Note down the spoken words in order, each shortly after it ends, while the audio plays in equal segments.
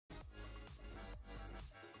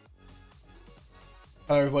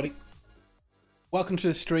Hello everybody, welcome to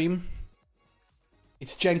the stream.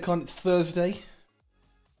 It's Gen Con, it's Thursday.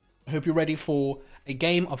 I hope you're ready for a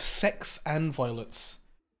game of Sects and Violets,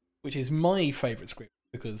 which is my favourite script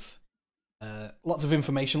because lots of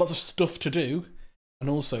information, lots of stuff to do, and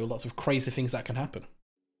also lots of crazy things that can happen.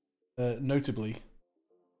 Notably,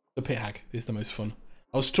 the pit hag is the most fun.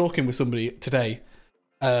 I was talking with somebody today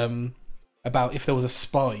about if there was a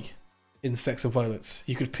spy in Sects and Violets.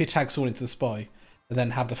 You could pit hag someone into the spy and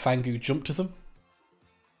then have the Fangu jump to them.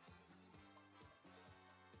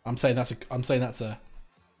 I'm saying that's a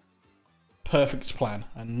perfect plan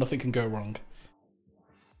and nothing can go wrong.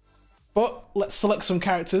 But let's select some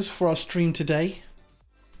characters for our stream today.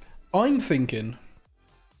 I'm thinking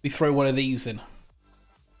we throw one of these in.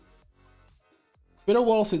 It's been a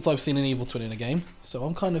while since I've seen an evil twin in a game, so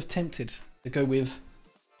I'm kind of tempted to go with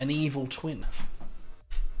an evil twin.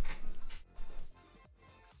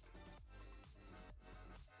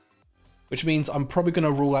 Which means I'm probably going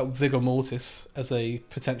to rule out Vigor Mortis as a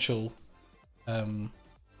potential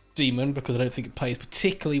demon, because I don't think it plays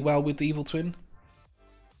particularly well with the evil twin.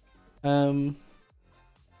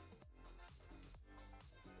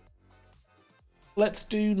 Let's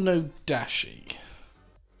do no Dashi.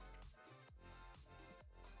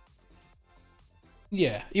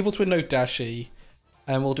 Yeah, evil twin no Dashi,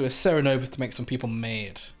 and we'll do a Serenovus to make some people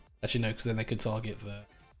mad. Actually no, because then they could target the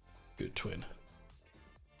good twin.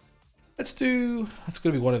 That's going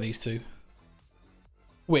to be one of these two.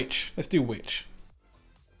 Witch. Let's do Witch.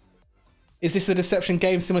 Is this a deception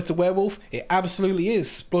game similar to Werewolf? It absolutely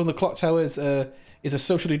is. Blowing the Clocktower is a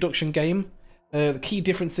social deduction game. The key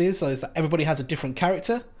difference is that everybody has a different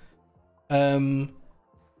character. You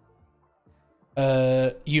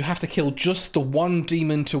have to kill just the one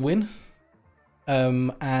demon to win.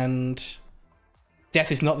 And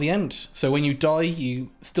death is not the end. So when you die,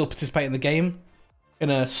 you still participate in the game in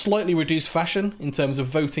a slightly reduced fashion in terms of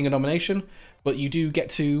voting and nomination, but you do get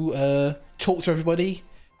to talk to everybody,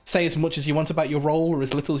 say as much as you want about your role or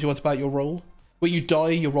as little as you want about your role. When you die,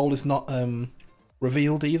 your role is not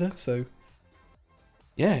revealed either. So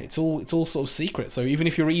yeah, it's all sort of secret. So even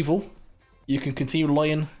if you're evil, you can continue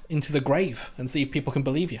lying into the grave and see if people can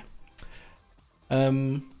believe you.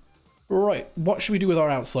 Right, what should we do with our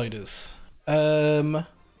outsiders? Let's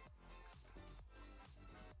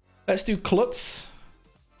do Klutz.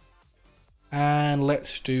 And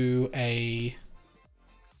let's do a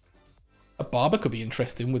barber could be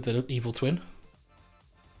interesting with the evil twin.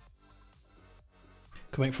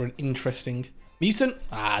 Could make for an interesting mutant.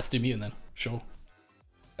 Let's do mutant then. Sure.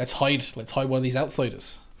 Let's hide one of these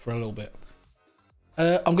outsiders for a little bit.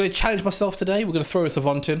 I'm going to challenge myself today. We're going to throw a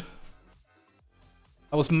savant in.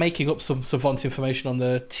 I was making up some savant information on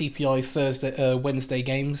the TPI Wednesday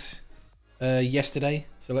games yesterday.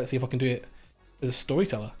 So let's see if I can do it as a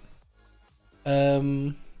storyteller.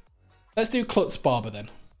 Let's do Klutz Barber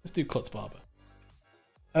then. Let's do Klutz Barber.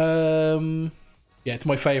 Yeah, it's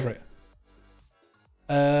my favourite.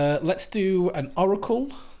 Let's do an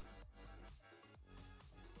Oracle.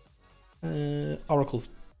 Oracle's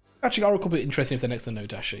Oracle will be interesting if they're next to no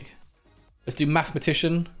Dashi. Let's do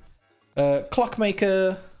Mathematician,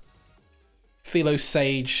 Clockmaker, Philo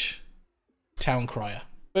Sage, Town Crier.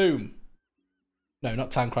 Boom. No,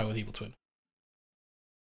 not Town Crier with evil twin.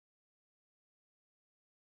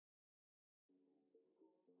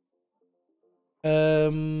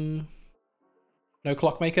 No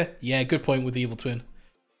Clockmaker? Yeah, good point with the evil twin.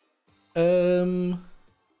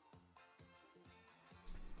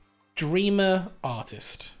 Dreamer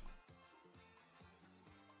Artist.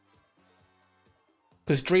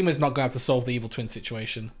 Because Dreamer's not going to have to solve the evil twin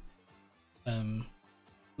situation.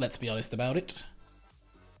 Let's be honest about it.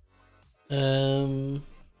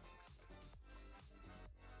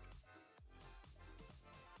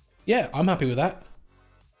 Yeah, I'm happy with that.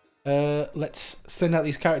 Let's send out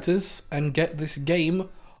these characters and get this game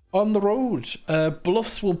on the road.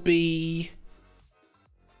 Bluffs will be...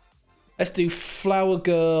 Let's do Flower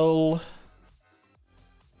Girl,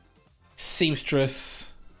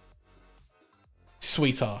 Seamstress,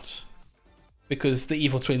 Sweetheart. Because the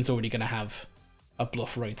evil twin's already going to have a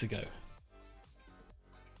bluff ready to go.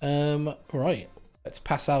 Right. Let's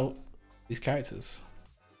pass out these characters.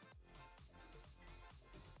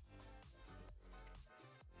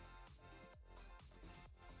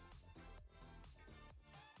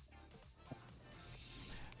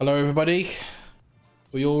 Hello, everybody.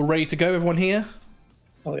 We all ready to go? Everyone here?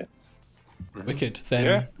 Oh, yeah. Wicked.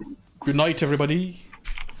 Then, good night, everybody.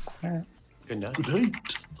 Good night. Good night.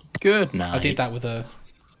 Good night. I did that with a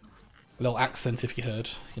little accent, if you heard.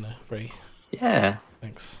 You know, very... Yeah.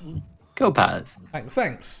 Thanks. Go Paz.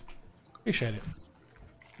 Thanks. Appreciate it.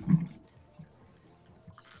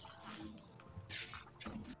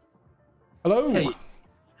 Hello. Hey.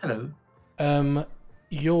 Hello.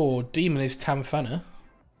 Your demon is Tamfana.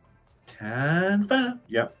 Tamfana.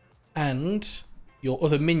 Yep. And your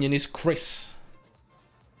other minion is Chris.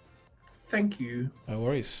 Thank you. No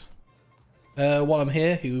worries. While I'm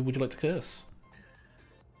here, who would you like to curse?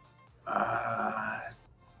 Let's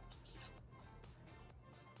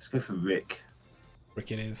go for Rick.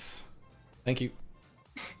 Rick it is. Thank you.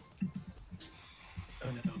 Oh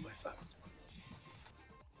no, my phone.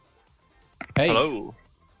 Hey. Hello.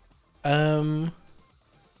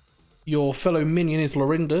 Your fellow minion is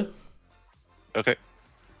Lorinda. Okay.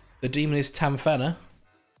 The demon is Tamfana.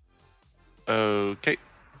 Okay.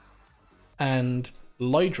 And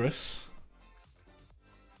Lydrus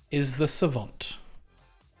is the Savant.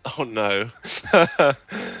 Oh no.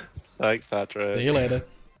 Thanks, Patrick. See you later.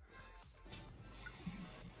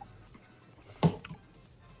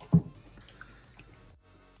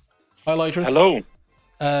 Hi, Lydrus. Hello.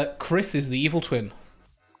 Chris is the evil twin.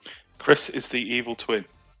 Chris is the evil twin.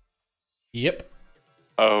 Yep.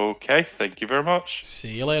 Okay, thank you very much.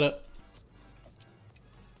 See you later.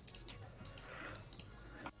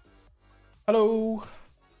 Hello.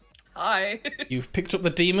 Hi. You've picked up the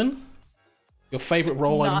demon. Your favourite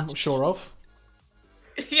role, I'm Not- sure of.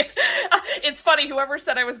 Yeah, it's funny, whoever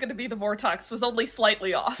said I was going to be the Vortox was only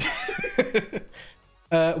slightly off.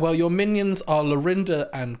 Well, your minions are Lorinda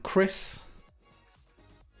and Chris.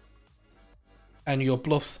 And your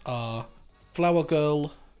bluffs are Flower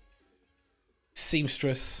Girl,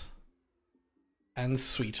 Seamstress, and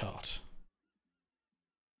Sweetheart.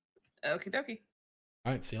 Okie dokie.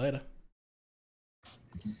 Alright, see you later.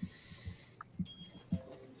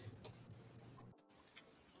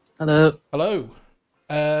 Hello. Hello.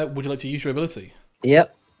 Would you like to use your ability?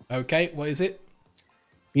 Yep. Okay, what is it?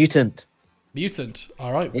 Mutant. Mutant.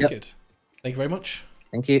 Alright, Yep. wicked. Thank you very much.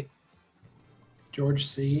 Thank you. George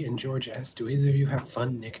C. and George S. Do either of you have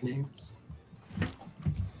fun nicknames that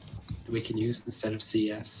we can use instead of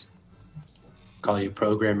CS? Call you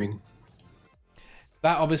programming.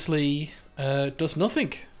 That obviously does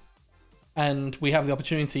nothing. And we have the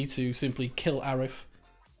opportunity to simply kill Arif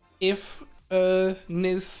if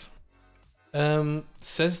Niz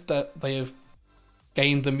says that they have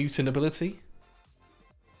gained the mutant ability.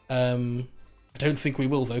 I don't think we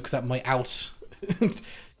will, though, because that might out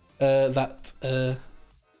that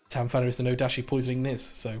Tamfana is the no-dashi poisoning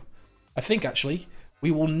Niz. So I think, actually,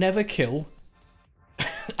 we will never kill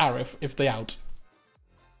Arif if they out.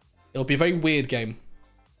 It'll be a very weird game.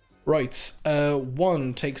 Right,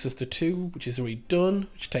 1 takes us to 2, which is already done,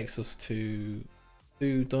 which takes us to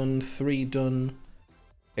 2 done, 3 done,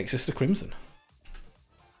 takes us to Crimson.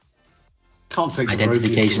 Can't take the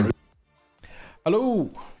Identification. road.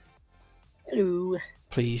 Hello, Hello.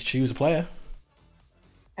 please choose a player.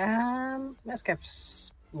 Let's go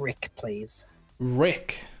for Rick, please.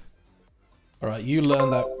 Rick. Alright, you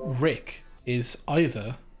learn that Rick is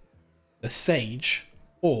either the Sage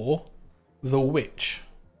or the Witch.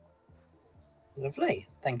 Lovely.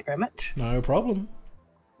 Thank you very much. No problem.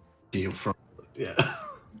 Yeah.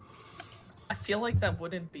 I feel like that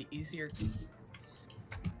wouldn't be easier to...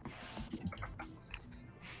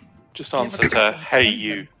 Just answer to hey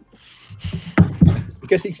you. I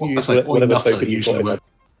guess you can use That's like whatever nutter token you've usually. got.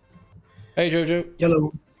 Hey, Jojo.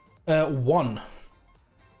 Yellow. 1.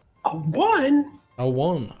 A 1? A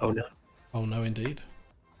 1. Oh no. Oh no, indeed.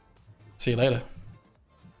 See you later.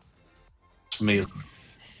 It's me.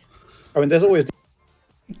 I mean, there's always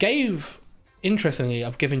Interestingly,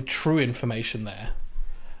 I've given true information there.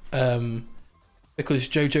 Because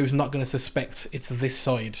Jojo's not going to suspect it's this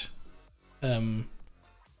side.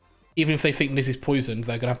 Even if they think Liz is poisoned,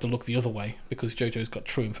 they're going to have to look the other way because Jojo's got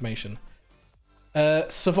true information.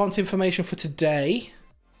 Savant information for today.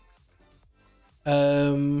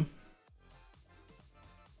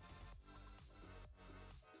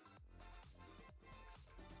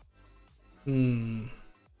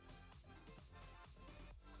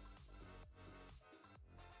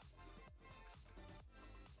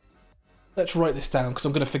 Let's write this down because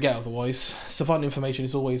I'm going to forget otherwise. Savant information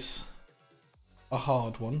is always a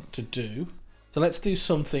hard one to do. So let's do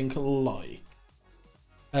something like...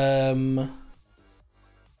 the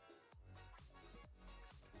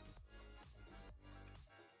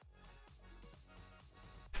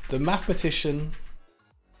mathematician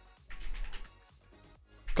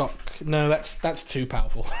got... No, that's too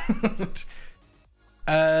powerful.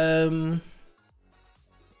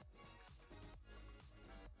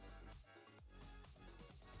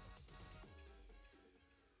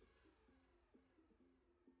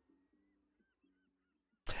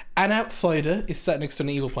 An outsider is sat next to an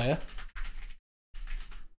evil player.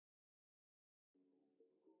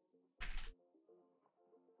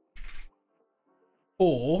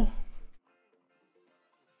 Or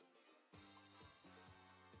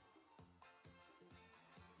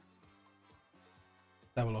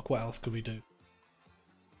have a look. What else could we do?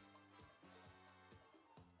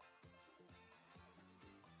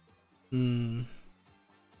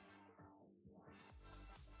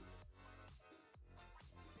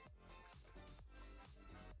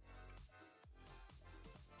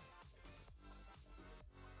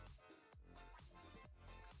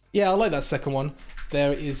 Yeah, I like that second one.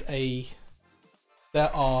 There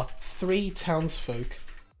are 3 townsfolk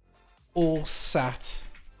all sat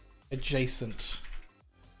adjacent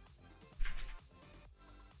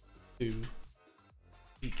to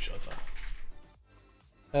each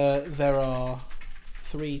other. There are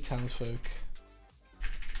 3 townsfolk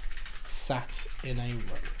sat in a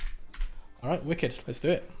row. Alright, wicked. Let's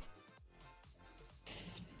do it.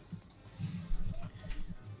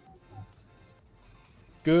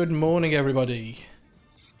 Good morning, everybody.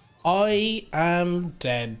 I am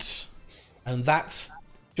dead. And that's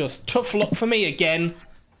just tough luck for me again.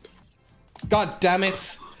 God damn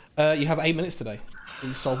it. You have 8 minutes today.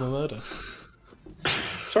 You solve a murder.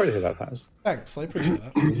 Sorry to hear that, Paz. Thanks, I appreciate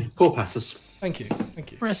that. Poor passes. Thank you.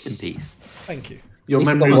 Thank you. Rest in peace. Thank you. Your At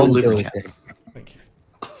least memory the will one live kill in is chat. dead. Thank you.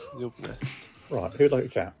 You're blessed. Right, who'd like a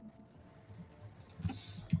chat?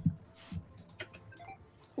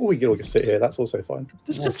 Oh, we can all just sit here. That's also fine.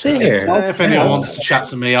 Just sit here. If anyone wants to chat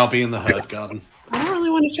to me, I'll be in the herb garden. I don't really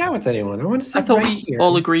want to chat with anyone. I want to I sit thought right we here.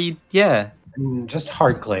 all agreed, yeah. And just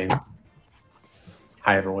hard claim.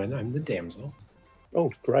 Hi everyone, I'm the damsel.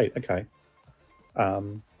 Oh, great. Okay.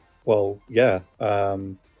 Well, yeah. I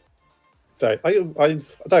don't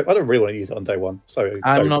really want to use it on day one. So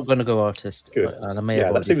I'm not going to go artist. Good. And I may Yeah,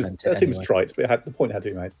 have that already seems spent it anyway. trite, but the point had to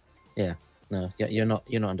be made. No, you're not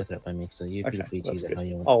under threat by me, so you feel Okay, free to that's use it good. how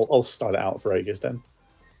you want. I'll style it out for ages then.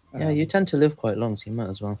 Yeah, you tend to live quite long, so you might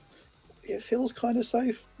as well. It feels kind of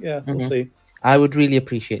safe. Yeah, we'll Mhm. see I would really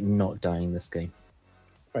appreciate not dying this game.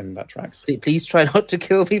 when that tracks. Please try not to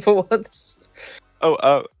kill me for once.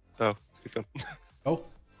 Oh, he's gone. Oh,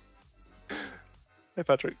 Hey,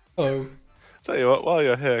 Patrick. hello. Tell you what, while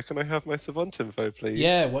you're here, can I have my Savant info, please?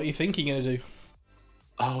 Yeah, what are you thinking you're going to do?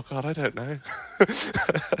 Oh, God, I don't know.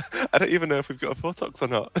 I don't even know if we've got a Vortox or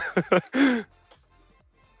not.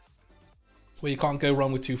 Well, you can't go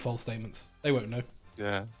wrong with 2 false statements. They won't know.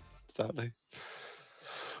 Yeah, sadly.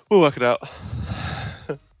 We'll work it out.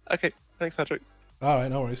 Okay, thanks, Patrick.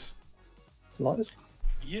 Alright, no worries. Lies?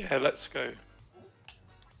 Yeah, let's go.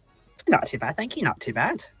 Not too bad, thank you. Not too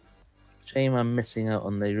bad. Shame I'm missing out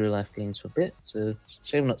on the real life games for a bit, so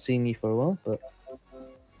shame not seeing you for a while, but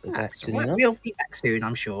we're back That's soon all right. enough. We'll be back soon,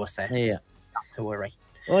 I'm sure, so Yeah. not to worry.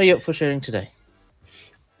 What are you up for sharing today?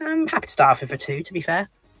 I'm happy to start off with a 2, to be fair.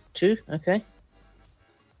 2? Okay.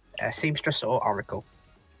 Seamstress or Oracle.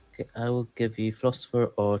 Okay, I will give you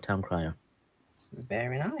Philosopher or Town Crier.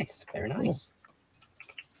 Very nice, very nice.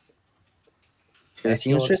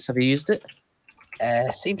 Seamstress, have you used it?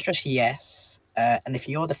 Seamstress, yes. And if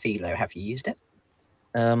you're the Philo, have you used it?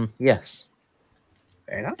 Yes.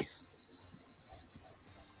 Very nice.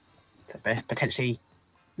 So potentially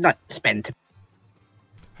not spend.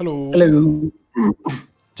 Hello. Hello.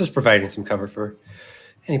 Just providing some cover for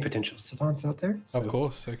any potential savants out there. Of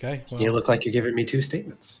course, okay. Well, You look like you're giving me 2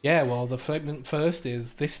 statements. yeah, well, the statement first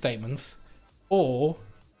is this statement, or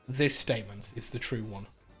this statement is the true one.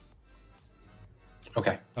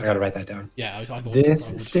 Okay, I gotta write that down. Yeah, I thought This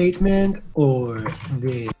I would. statement or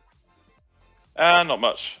this? Not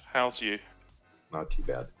much. How's you? Not too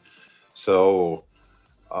bad. So,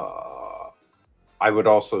 I would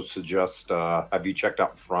also suggest, have you checked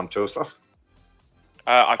out Frontosa?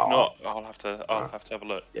 I've not. I'll have to have a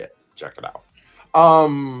look. Yeah, check it out.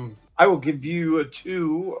 I will give you a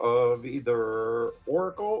 2 of either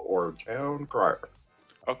Oracle or Town Crier.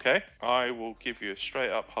 Okay, I will give you a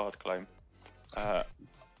straight up hard claim.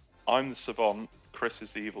 I'm the savant. Chris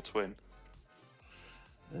is the evil twin.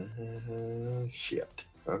 Shit.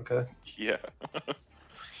 Okay. Yeah.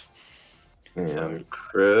 And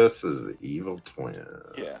Chris is the evil twin.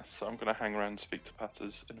 Yeah. So I'm gonna hang around and speak to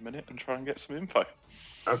Patters in a minute and try and get some info.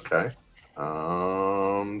 Okay.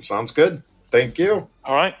 Sounds good. Thank you.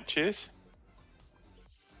 All right. Cheers.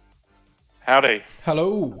 Howdy.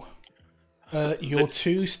 Hello. Your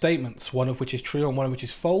 2 statements, one of which is true and one of which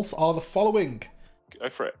is false, are the following. Go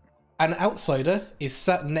for it. An outsider is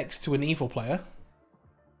sat next to an evil player.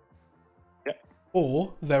 Yep.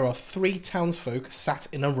 Or there are 3 townsfolk sat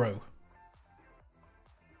in a row.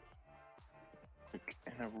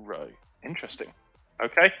 In a row. Interesting.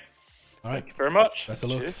 Okay. All right. Thank you very much. Best of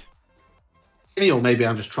luck. Cheers. Or maybe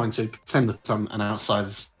I'm just trying to pretend that I'm an outsider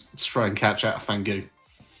to try and catch out a Fangu.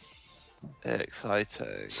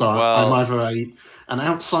 Exciting. So well, I'm either an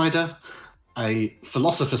outsider, a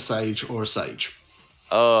philosopher sage, or a sage.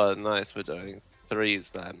 Oh, nice. We're doing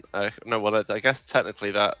 3s then. No, well, I guess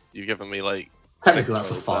technically that you've given me like. Technically, 6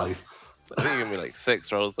 that's a rolls there. 5. I think you've given me like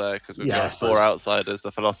 6 rolls there because we've Yeah, I got suppose. 4 outsiders,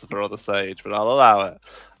 the philosopher or the sage, but I'll allow it.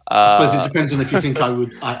 I suppose it depends on if you think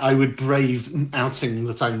I would brave outing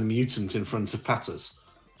that I'm the mutant in front of Patters.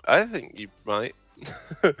 I think you might.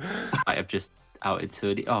 I have just outed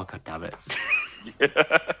Turdy. Oh, god damn it.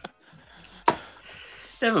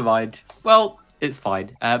 Never mind. Well, it's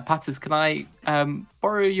fine. Patters, can I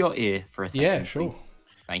borrow your ear for a second? Yeah, sure. Please?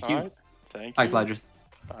 Thank you. Alright, thank Thanks, you. Lydris.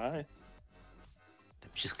 Bye. I'm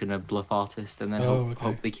just gonna bluff artist and then Okay.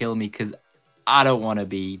 hope they kill me because I don't want to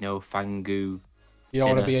be no Fangu. You don't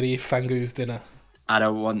want to Dinner. be any Fangu's dinner. I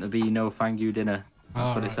don't want to be no Fangu dinner.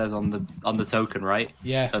 That's what it Alright. says on the token, right?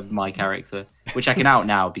 Yeah. Of my character, which I can out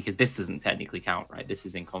now because this doesn't technically count, right? This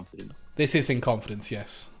is in confidence. This is in confidence,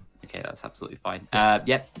 yes. Okay, that's absolutely fine.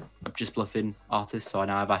 Yep, I'm just bluffing artist, so I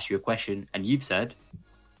now have asked you a question, and you've said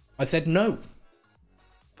I said no.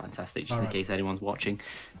 fantastic, just All in right. case anyone's watching.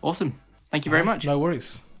 Awesome. Thank you very much. No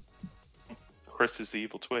worries. Chris is the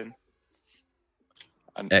evil twin.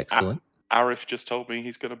 And Excellent. Arif just told me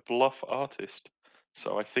he's going to bluff artist.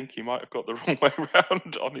 So I think he might have got the wrong way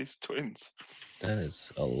around on his twins. That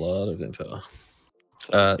is a lot of info.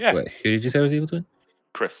 So, yeah. Wait, who did you say was evil twin?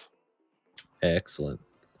 Chris. Excellent.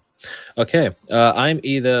 Okay, I'm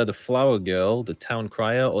either the flower girl, the town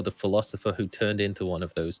crier, or the philosopher who turned into one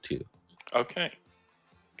of those two. Okay.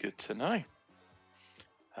 Good to know.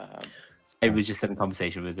 I was just having a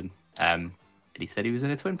conversation with him. And he said he was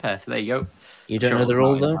in a twin pair, so there you go. You I'm don't sure know the it'll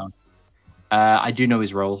role, come out in though? town. I do know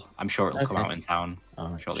his role. I'm sure it'll come Okay. out in town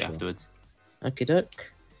shortly sure. afterwards. Okie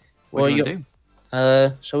doke. What do you got? want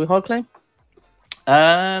to Shall we hard claim?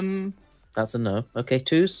 do? That's a no. Okay,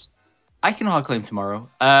 twos. I can hard claim tomorrow.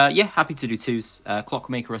 Yeah, happy to do twos.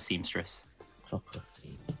 Clockmaker or seamstress.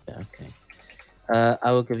 Okay.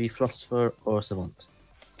 I will give you philosopher or savant.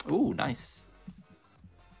 Ooh, nice.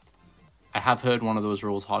 I have heard one of those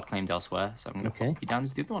roles hard claimed elsewhere, so I'm going to Okay. put you down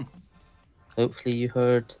as the other one. Hopefully you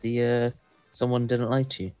heard the someone didn't lie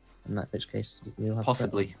to you. In that which case, you'll have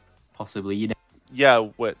Possibly. Possibly. You know. Yeah,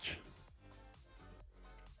 which?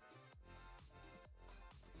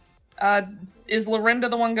 Is Lorinda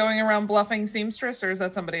the one going around bluffing seamstress, or is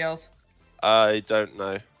that somebody else? I don't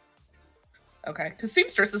know. Okay, because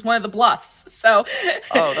seamstress is one of the bluffs. So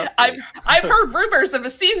Oh, that's I've heard rumors of a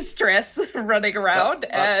seamstress running around,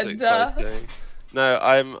 That's and exciting. No,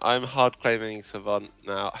 I'm hard claiming savant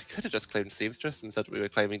now. I could have just claimed seamstress and said we were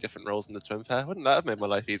claiming different roles in the twin pair. Wouldn't that have made my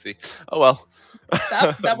life easy? Oh well.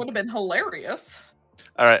 that would have been hilarious.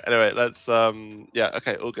 All right. Anyway, let's yeah.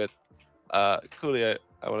 Okay. All good. Coolio.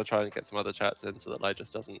 I want to try and get some other chats in so that I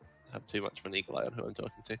just doesn't have too much of an eagle eye on who I'm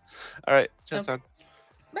talking to. All right. Cheers, man.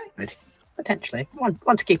 Potentially.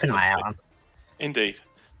 One to keep an eye out on. Indeed.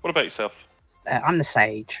 What about yourself? I'm the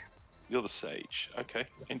sage. You're the sage. Okay.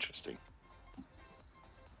 Interesting.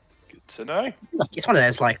 Good to know. Look, it's one of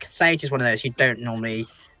those, like, sage is one of those you don't normally...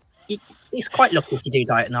 It's quite lucky if you do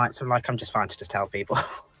die at night, so, like, I'm just fine to just tell people.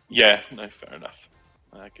 Yeah. No. Fair enough.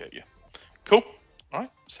 I get you. Cool. All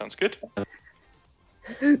right. Sounds good.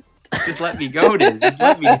 Just let me go, Diz. Just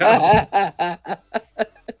let me go.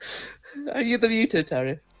 Are you the mutant,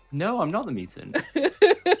 Harry? No, I'm not the mutant.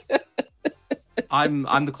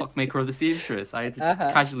 I'm the clockmaker of the seamstress. I had to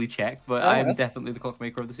casually check, but I'm definitely the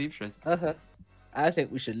clockmaker of the seamstress. I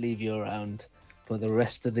think we should leave you around for the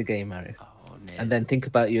rest of the game, Harry. Oh, And then think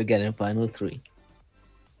about you again in final 3.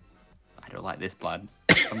 I don't like this plan.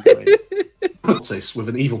 I'm going. This with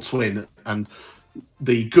an evil twin, and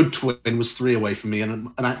the good twin was 3 away from me,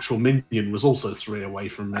 and an actual minion was also 3 away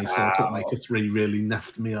from me. So Clockmaker 3 really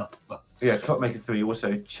naffed me up. But Yeah, Clockmaker 3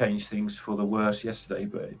 also changed things for the worse yesterday,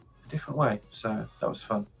 but in a different way. So that was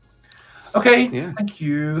fun. Okay, yeah, thank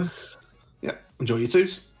you. Yeah, enjoy your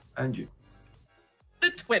twos. And you.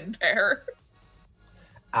 The twin pair.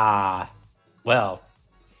 Well,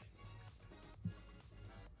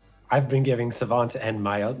 I've been giving Savant and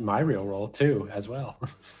my real role too, as well.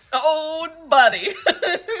 Oh, buddy.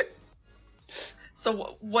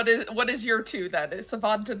 So what is your two then? Is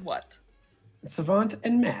Savant and what? Savant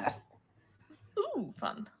and math. Ooh,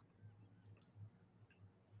 fun.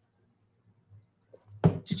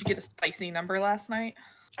 Did you get a spicy number last night?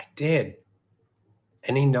 I did.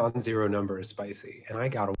 Any non-zero number is spicy, and I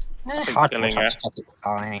got a. Hardcore touch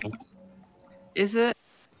fine. Is it?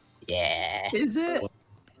 Yeah. Is it?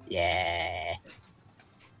 Yeah.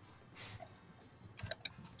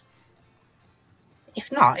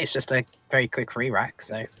 If not, it's just a very quick re-rack,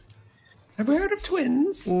 so... Have we heard of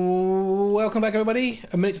twins? Welcome back, everybody.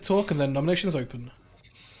 A minute to talk, and then nominations open.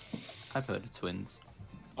 I've heard of twins.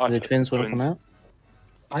 The twins want to come out?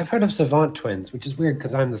 I've heard of savant twins, which is weird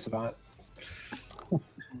because I'm the savant.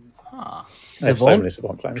 Ah. I have so many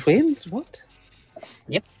savant claims. Twins? What?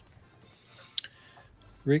 Yep.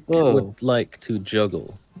 Rick Whoa. would like to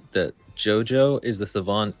juggle that Jojo is the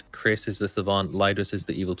savant, Chris is the savant, Lydus is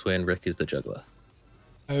the evil twin, Rick is the juggler.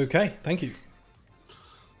 Okay, thank you.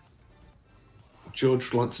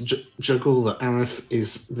 George would like to juggle that Arif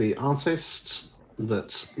is the artist,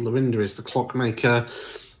 that Lorinda is the clockmaker,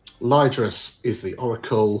 Lydrus is the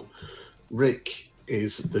oracle, Rick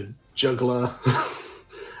is the juggler,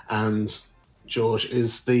 and George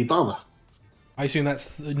is the barber. I assume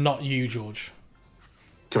that's not you, George.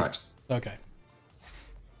 Correct. Okay.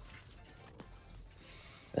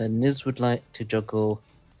 Niz would like to juggle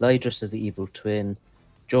Lydrus as the evil twin,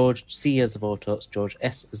 George C as the Vortox, George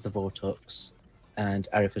S as the Vortox, and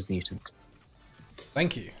Arif as mutant.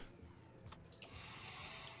 Thank you.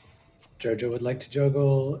 Jojo would like to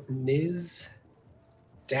juggle Niz,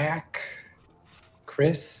 Dak,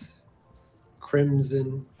 Chris,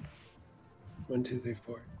 Crimson, 1, 2, 3,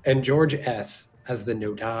 4, and George S as the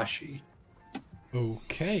Nodashi.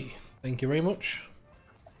 Okay, thank you very much.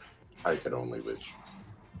 I could only wish.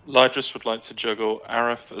 Lydrus would like to juggle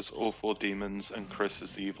Arif as all 4 demons and Chris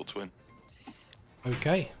as the evil twin.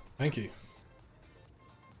 Okay, thank you.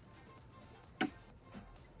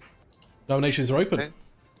 Nominations are open. Okay.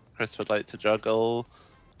 Chris would like to juggle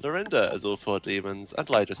Lorinda as all 4 demons and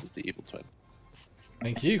Lydrus as the evil twin.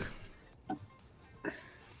 Thank you.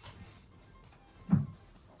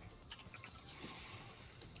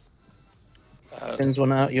 Twins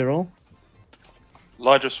want out your role?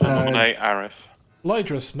 Lydrus will nominate Arif.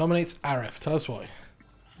 Lydrus nominates Arif. Tell us why.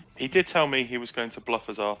 He did tell me he was going to bluff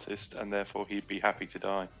as artist, and therefore he'd be happy to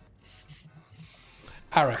die.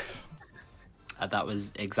 Arif. That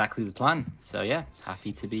was exactly the plan. So yeah,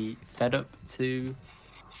 happy to be fed up to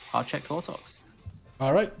hard check Vortox.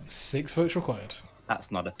 All right, 6 votes required. That's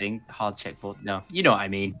not a thing. Hard check Vortox. No, you know what I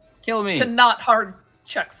mean. Kill me. To not hard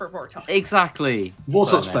check for Vortox. Exactly.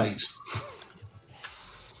 Vortox bait.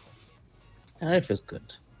 Arif is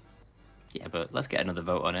good. Yeah, but let's get another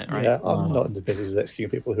vote on it, right? Yeah, I'm not in the business of executing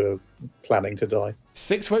people who are planning to die.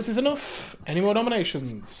 6 votes is enough. Any more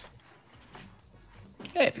nominations?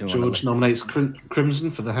 Yeah, if you want George nominates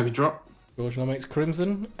Crimson for the heavy drop. George nominates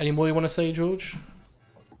Crimson. Any more you want to say, George?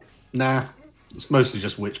 Nah, it's mostly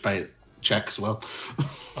just witch bait check as well.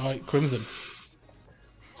 All right, Crimson.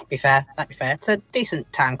 That'd be fair. That'd be fair. It's a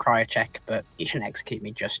decent town crier check, but you shouldn't execute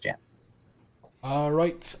me just yet. All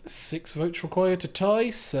right, 6 votes required to tie,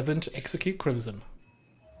 7 to execute Crimson.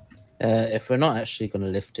 If we're not actually going to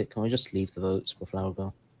lift it, can we just leave the votes for Flower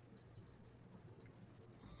Girl?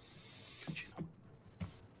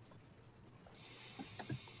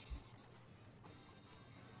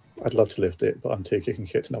 I'd love to lift it, but I'm too kicking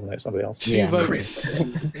shit to nominate somebody else. 2 votes.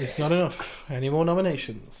 It's not enough. Any more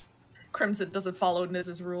nominations? Crimson doesn't follow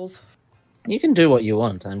Niz's rules. You can do what you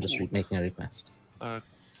want. I'm just making a request.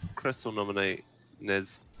 Chris will nominate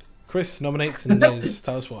Niz. Chris nominates Niz.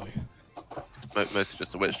 Tell us why. Mostly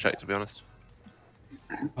just a witch check, to be honest.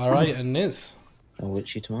 All right, and Niz. I'll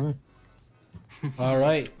witch you tomorrow. All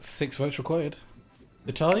right, 6 votes required.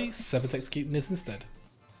 The tie, 7 to execute Niz instead.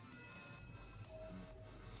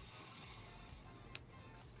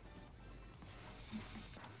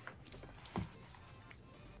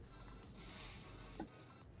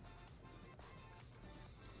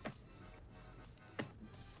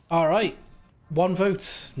 All right, 1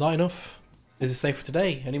 vote, not enough. This is safe for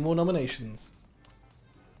today. Any more nominations?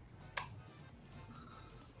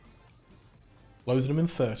 Closing them in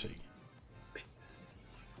 30.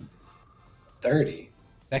 30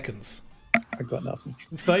 seconds. I got nothing.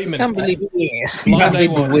 30 minutes. Can't believe Yes. Blind day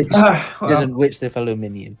the one. witch didn't witch their fellow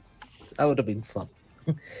minion. That would have been fun.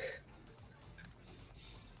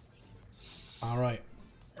 All right.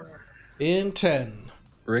 In 10.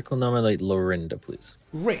 Rick will nominate Lorinda, please.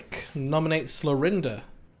 Rick nominates Lorinda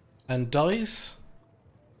and dies.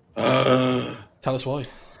 Tell us why.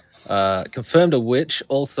 Confirmed a witch.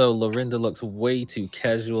 Also, Lorinda looks way too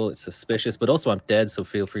casual. It's suspicious, but also I'm dead, so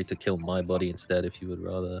feel free to kill my body instead if you would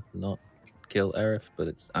rather not kill Arif.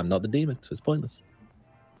 But I'm not the demon, so it's pointless.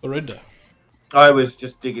 Lorinda. I was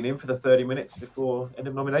just digging in for the 30 minutes before end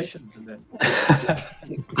of nominations, and then.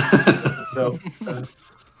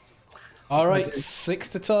 All right, 6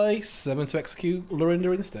 to tie, 7 to execute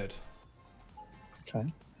Lorinda instead. Okay.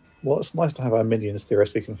 Well, it's nice to have our minions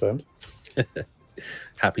theoretically confirmed.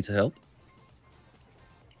 Happy to help.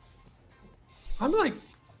 I'm like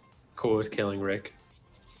cool with killing Rick.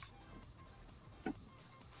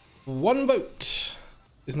 1 vote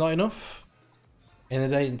is not enough. In a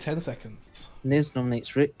day in 10 seconds. Niz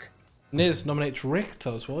nominates Rick. Niz nominates Rick.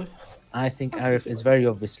 Tell us why. I think Arif is very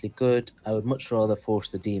obviously good. I would much rather force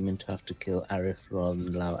the demon to have to kill Arif rather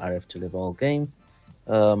than allow Arif to live all game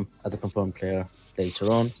as a confirmed player later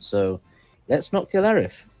on. So let's not kill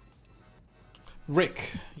Arif.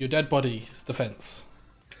 Rick, your dead body's defense.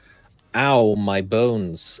 Ow, my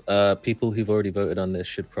bones. People who've already voted on this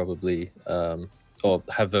should probably, or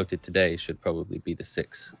have voted today, should probably be the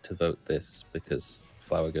 6 to vote this because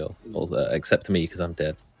Flower Girl, except me because I'm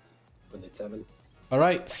dead. When it's 7. All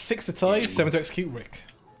right, 6 to tie, 7 to execute Rick.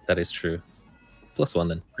 That is true. +1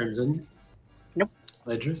 then. Crimson? Nope.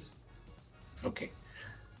 Ledgers? Okay.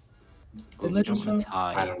 Did Ledgers vote?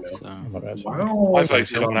 tie? I don't know. So... I'm not ready. Wow. I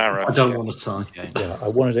voted on Arrow. I don't want to tie. Okay. Yeah, I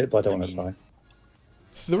wanted it, but I don't want to tie.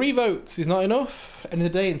 3 votes is not enough. End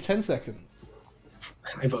of the day in 10 seconds.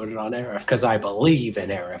 I voted on Arif because I believe in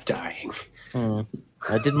Arif dying.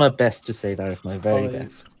 I did my best to save Arif, my very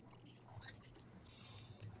best.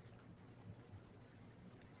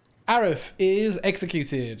 Arif is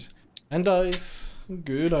executed and dies.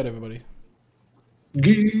 Good night, everybody.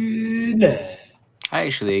 Good night. I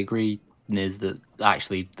actually agree, Niz, that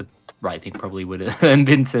actually the right thing probably would have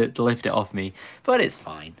been to lift it off me, but it's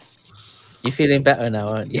fine. You're feeling better now,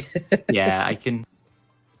 aren't you? Yeah, I can.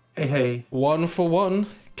 Hey. 1 for 1.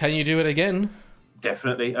 Can you do it again?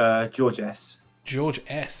 Definitely. George S. George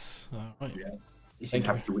S. All right. Yeah. If you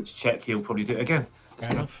have to which check, he'll probably do it again. Fair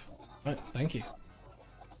enough. Right, thank you.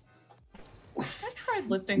 I tried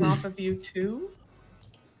lifting off of you too.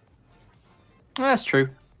 That's true.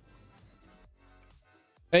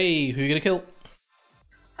 Hey, who you gonna kill?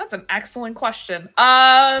 That's an excellent question.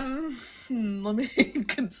 Let me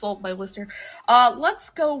consult my list here. Let's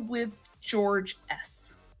go with George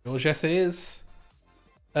S. George S. it is.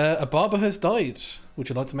 A barber has died. Would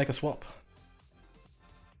you like to make a swap?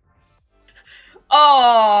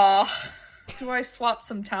 Oh, do I swap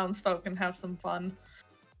some townsfolk and have some fun?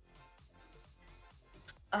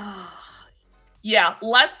 Yeah,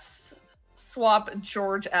 let's swap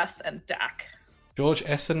George S. and Dak. George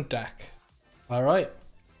S. and Dak. All right.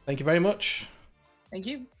 Thank you very much. Thank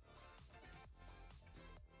you.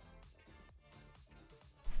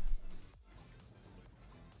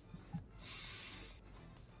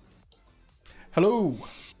 Hello.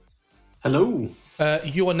 Hello.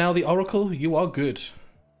 You are now the Oracle. You are good.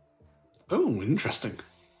 Oh, interesting.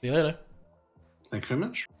 See you later. Thank you very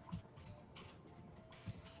much.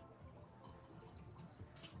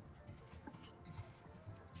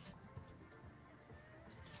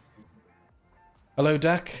 Hello,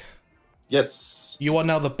 Dak. Yes. You are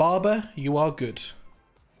now the barber. You are good.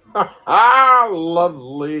 Ah,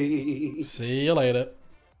 lovely. See you later.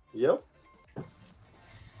 Yep.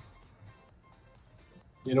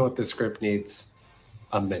 You know what this script needs?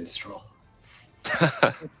 A minstrel.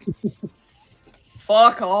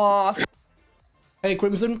 Fuck off. Hey,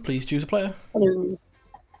 Crimson, please choose a player. Hello.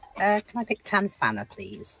 Can I pick Tanfana,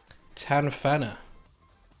 please? Tanfana.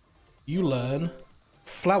 You learn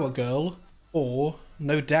Flower Girl or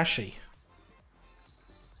No Dashi.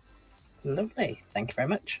 Lovely. Thank you very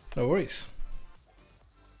much. No worries.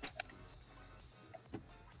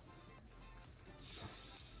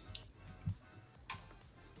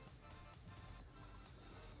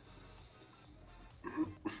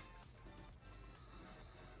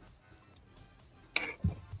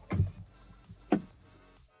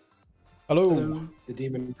 Hello. The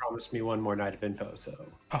demon promised me one more night of info, so...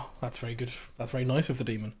 Oh, that's very good. That's very nice of the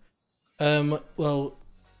demon. Well,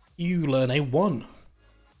 you learn a 1.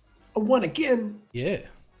 A 1 again? Yeah.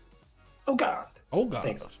 Oh, God. Oh, God.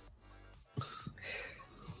 Thanks.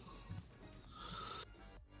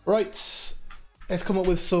 Right. Let's come up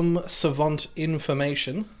with some savant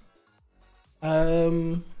information.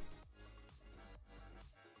 Oh,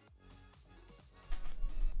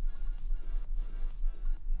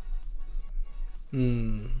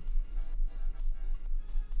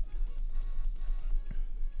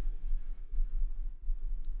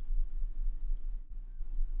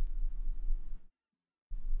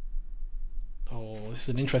 this is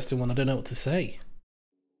an interesting one. I don't know what to say.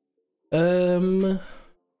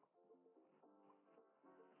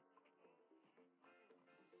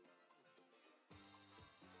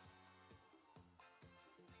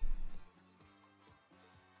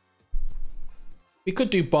 We could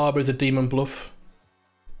do Barber as a demon bluff.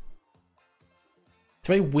 It's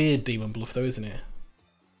a very weird demon bluff though, isn't it?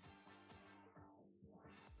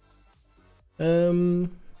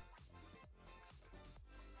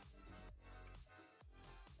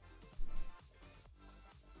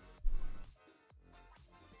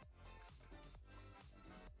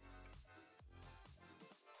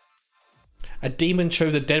 A demon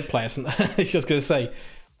chose a dead player. I was just going to say,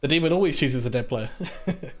 the demon always chooses a dead player.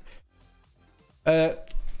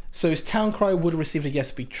 So his town cry would receive a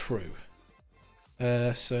yes be true.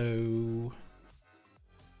 So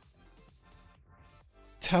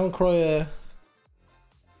town crier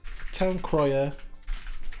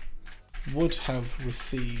would have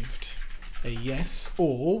received a yes,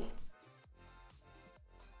 or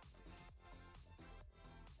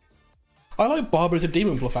I like Barber as a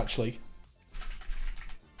demon bluff actually.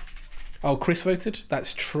 Oh, Chris voted?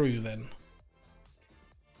 That's true then.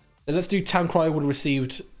 Then let's do Town Crier would have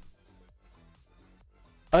received...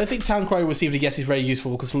 I don't think Town Crier received a yes is very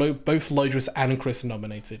useful because both Lydris and Chris are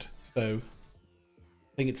nominated. So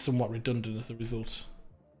I think it's somewhat redundant as a result.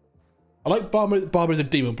 I like Barber as a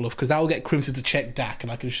demon bluff because that will get Crimson to check Dak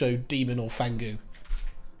and I can show Demon or Fangu.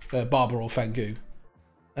 Barber or Fangu.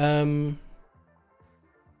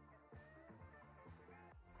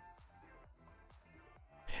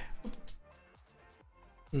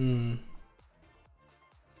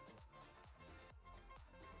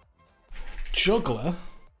 Juggler.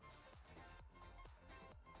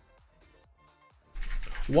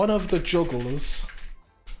 One of the jugglers.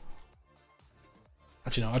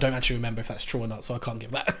 Actually, no, I don't actually remember if that's true or not, so I can't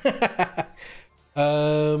give that.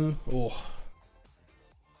 Oh.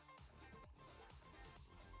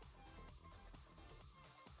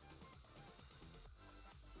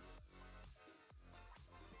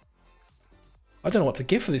 I don't know what to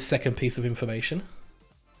give for this second piece of information.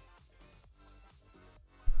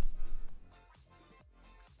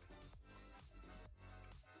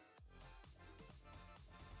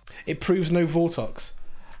 It proves no Vortox.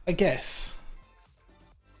 I guess.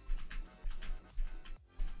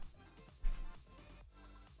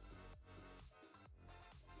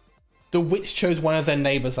 The witch chose one of their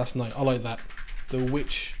neighbours last night. I like that. The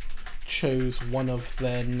witch chose one of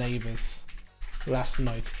their neighbours last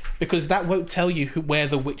night. Because that won't tell you where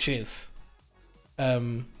the witch is.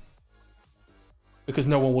 Because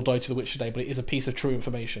no one will die to the witch today, but it is a piece of true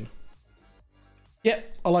information.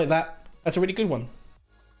 Yep, I like that. That's a really good one.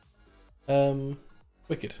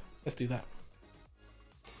 Wicked. Let's do that.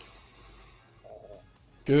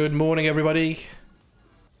 Good morning, everybody.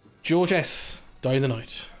 George S. Die in the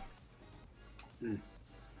night.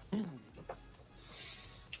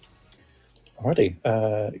 Alrighty.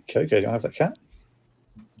 Coco, do you want to have that chat?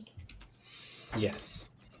 Yes.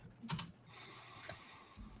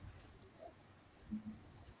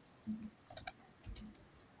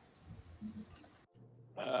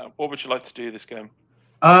 What would you like to do this game?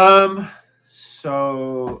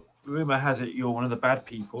 So rumor has it you're one of the bad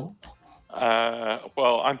people.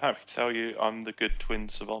 Well, I'm happy to tell you I'm the good twin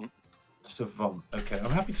savant. Savant. Okay,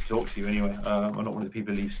 I'm happy to talk to you anyway. I'm not one of the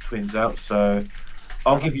people who leaves twins out, so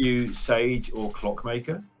I'll give you Sage or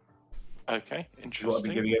Clockmaker. Okay, Is what I've interesting.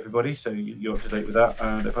 been giving everybody, so you're up to date with that.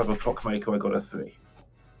 And if I have a Clockmaker, I got a 3.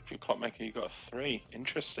 If you're Clockmaker, you got a 3.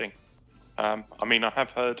 Interesting. I mean, I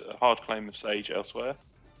have heard a hard claim of Sage elsewhere,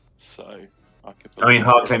 so I could. I mean,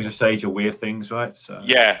 hard claims of Sage are weird things, right? So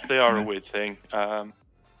yeah, they are a weird thing.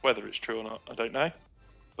 Whether it's true or not, I don't know.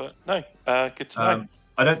 But no, good to know.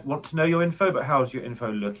 I don't want to know your info, but how's your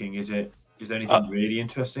info looking? Is there anything really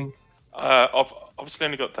interesting? I've obviously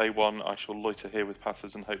only got day 1. I shall loiter here with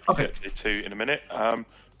passes and hopefully get day 2 in a minute. But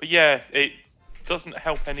yeah, it doesn't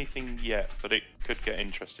help anything yet, but it could get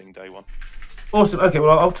interesting day 1. Awesome. Okay,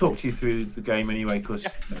 well, I'll talk to you through the game anyway, because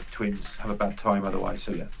twins have a bad time otherwise.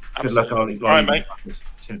 So yeah, good luck. All right, mate.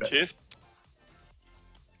 Cheers.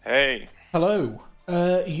 Hey. Hello.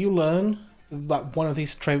 You learn that one of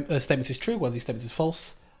these statements is true, one of these statements is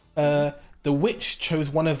false. The witch chose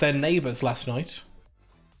one of their neighbours last night.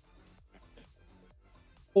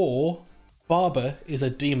 Or Barber is a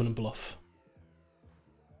demon bluff.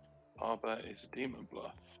 Barber is a demon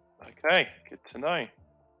bluff. Okay, good to know.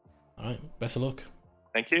 Alright, best of luck.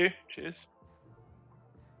 Thank you. Cheers.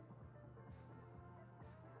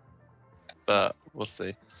 But we'll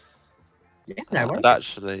see. Yeah, no worries. And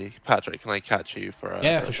actually, Patrick, can I catch you for a...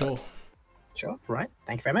 Yeah, for for a sure. sec? Sure, right.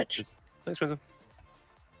 Thank you very much. Thanks, Prison.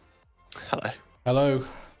 Hello. Hello.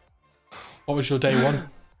 What was your day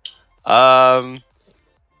 1?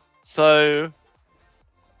 So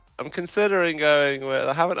I'm considering going with.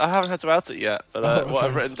 I haven't had to out it yet, but what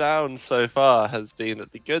I've written down so far has been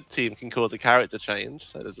that the good team can cause a character change.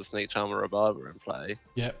 So there's a Snake Charmer or a Barber in play.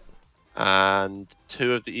 Yep. And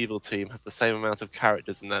 2 of the evil team have the same amount of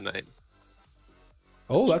characters in their name.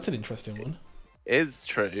 Oh, that's an interesting one. Is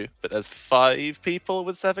true, but there's 5 people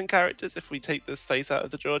with 7 characters if we take this face out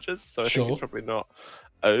of the Georges. So I think it's probably not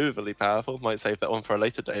overly powerful. Might save that one for a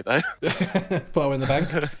later day though. Blow in the bank.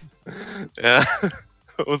 Yeah.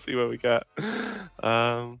 we'll see where we get.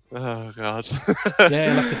 Oh god. Yeah,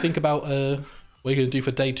 you'll have to think about what you're going to do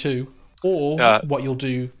for day 2, or what you'll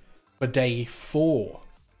do for day 4.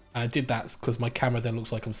 And I did that because my camera then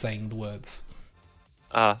looks like I'm saying the words.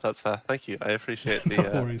 That's fair. Thank you. I appreciate the.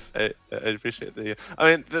 No worries. I appreciate the.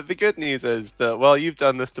 I mean, the good news is that while you've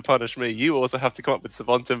done this to punish me, you also have to come up with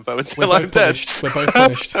savant info until I'm dead. We're both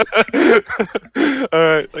punished. All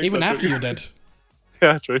right. Even after you're dead.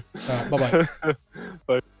 Yeah, true. Bye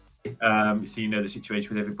bye. So you know the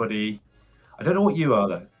situation with everybody. I don't know what you are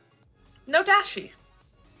though. No dashi.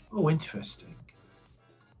 Oh, interesting.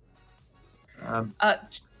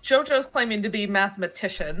 Jojo's claiming to be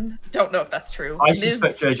mathematician. Don't know if that's true. I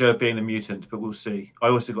suspect Jojo being a mutant, but we'll see. I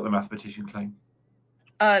also got the mathematician claim.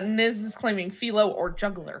 Niz is claiming philo or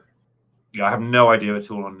juggler. Yeah, I have no idea at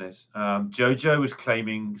all on this. Jojo was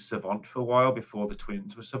claiming savant for a while before the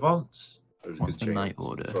twins were savants. What's the night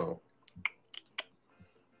order?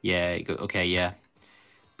 Yeah, okay, yeah.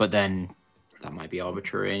 But then that might be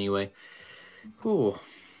arbitrary anyway. Ooh.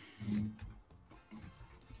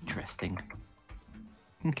 Interesting.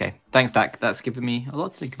 Okay, thanks, Dak. That's given me a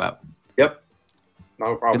lot to think about. Yep.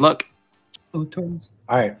 No problem. Good luck. Oh, twins.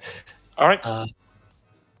 All right. All right.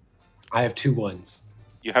 I have 2 1s.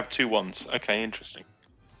 You have 2 1s. Okay, interesting.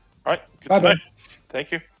 All right. Good Bye to know. bye.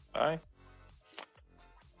 Thank you. Bye.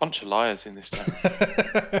 Bunch of liars in this town.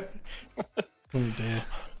 Oh dear.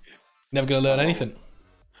 Never going to learn anything.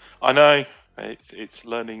 I know. It's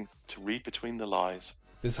learning to read between the lies.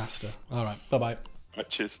 Disaster. All right. Bye bye. Right,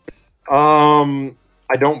 cheers.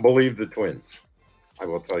 I don't believe the twins. I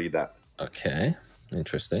will tell you that. Okay.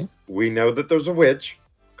 Interesting. We know that there's a witch,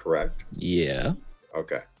 correct? Yeah.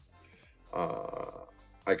 Okay.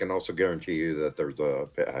 I can also guarantee you that there's a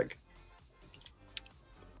pit hag.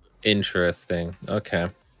 Interesting. Okay.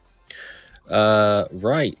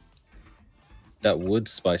 Right. That would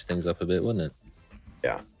spice things up a bit, wouldn't it?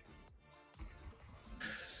 Yeah.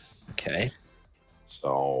 Okay.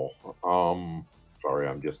 So, sorry,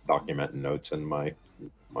 I'm just documenting notes in my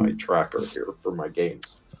tracker here for my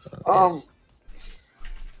games. Yes.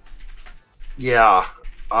 Yeah,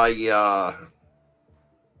 I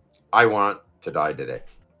want to die today.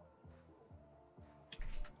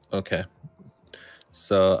 Okay.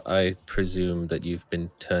 So I presume that you've been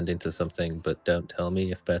turned into something, but don't tell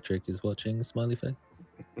me if Patrick is watching, smiley face.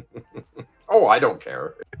 Oh, I don't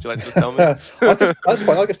care. Would you like to tell me? That's fine. I'll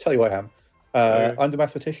just tell you I am. I'm the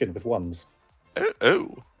mathematician with 1s.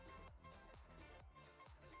 Oh.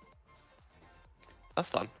 That's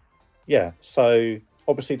fun. Yeah, so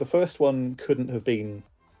obviously the first one couldn't have been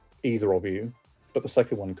either of you, but the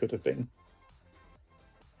second one could have been.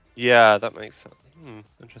 Yeah, that makes sense.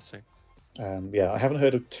 Interesting. Yeah, I haven't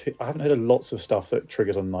heard of lots of stuff that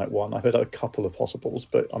triggers on night 1. I've heard a couple of possibles,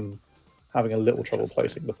 but I'm having a little trouble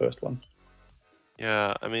placing the first one.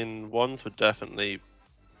 Yeah, I mean, 1s would definitely.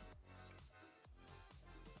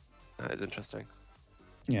 That is interesting.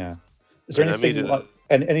 Yeah. Is there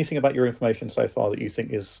anything about your information so far that you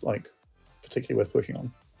think is particularly worth pushing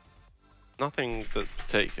on? Nothing that's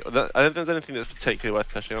particular. I don't think there's anything that's particularly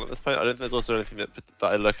worth pushing on at this point. I don't think there's also anything that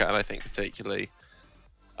I look at and I think particularly,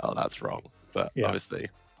 oh, that's wrong. But Yeah. obviously,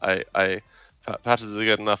 Pat is a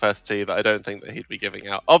good enough ST that I don't think that he'd be giving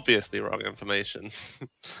out obviously wrong information,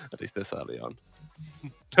 at least this early on.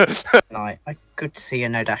 No, I could see a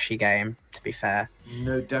no dashi game, to be fair.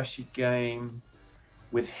 No dashi game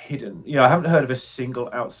with hidden. Yeah, I haven't heard of a single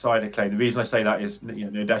outsider claim. The reason I say that is, no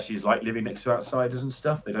dashi is like living next to outsiders and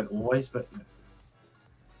stuff. They don't always, but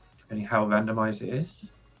depending how randomized it is.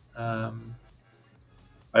 I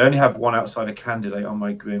only have one outsider candidate on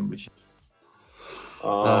my grim, which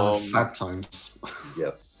is sad times.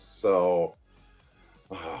 Yes. So,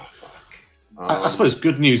 oh, fuck. I suppose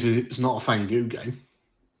good news is it's not a Fangu game.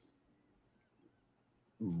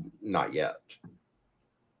 Not yet.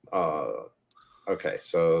 Okay,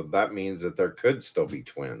 so that means that there could still be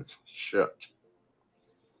twins. Shit.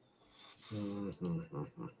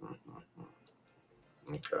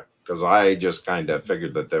 Okay, because I just kind of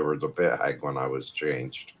figured that there was a pit hag when I was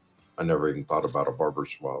changed. I never even thought about a barber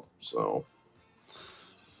swap. So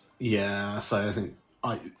yeah, so I think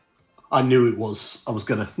I knew it was. I was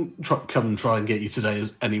gonna come and try and get you today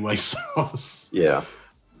anyway. So yeah.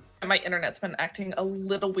 My internet's been acting a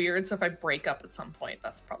little weird, so if I break up at some point,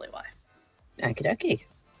 that's probably why. Okie dokie.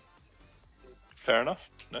 Fair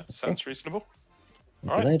enough. No, sounds reasonable.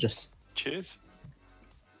 All Did I right. just? Cheers.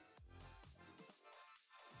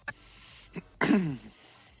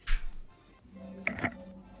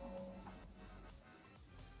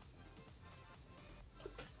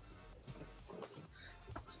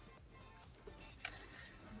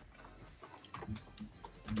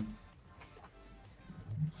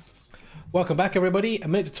 Welcome back, everybody. A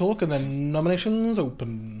minute to talk, and then nominations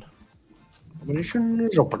open.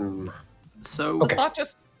 Nominations open. So, Okay. Not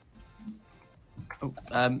just here's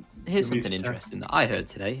The something music interesting that I heard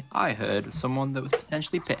today. I heard someone that was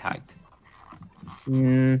potentially pit hagged.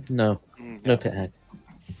 No pit hag.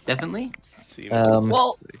 Definitely.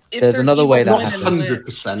 well, if there's another way that Not happens.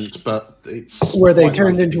 100%, but it's Were they quite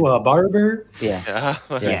turned likely. into a barber? Yeah. Yeah.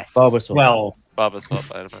 Yes. Barber swap. Well, Barber swap,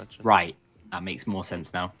 I'd imagine. Right. That makes more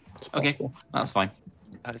sense now. Okay, possible. that's fine.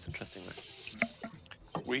 That is interesting,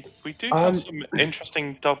 though. We do have some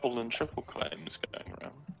interesting double and triple claims going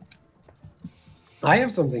around. I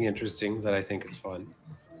have something interesting that I think is fun.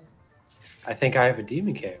 I think I have a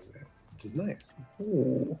demon cave, which is nice.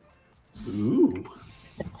 Ooh. Ooh.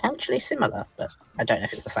 Potentially similar, but I don't know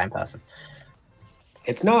if it's the same person.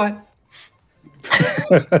 It's not.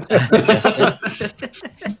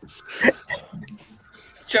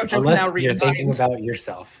 Jojo can Unless now read you're thinking minds. about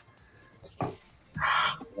yourself.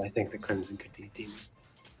 I think the Crimson could be a demon.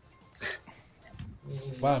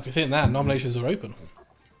 Wow, if you think that, nominations are open.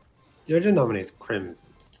 Jojo nominates Crimson.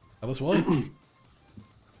 That was why. I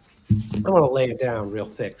want to lay it down real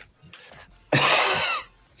thick.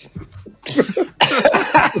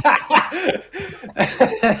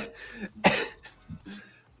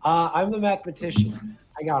 I'm the mathematician.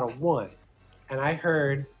 I got a 1. And I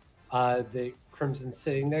heard the Crimson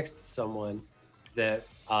sitting next to someone that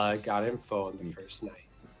got info on the first night.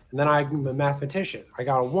 And then I'm a mathematician. I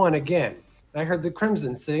got a 1 again. And I heard the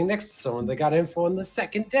Crimson sitting next to someone that got info on the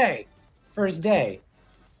second day. First day.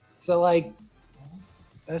 So, like,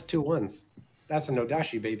 that's 2 1s. That's a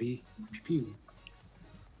Nodashi, baby. Pew pew.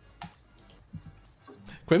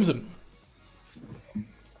 Crimson.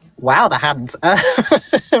 Wow, the hands.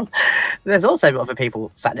 There's also other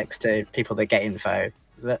people sat next to people that get info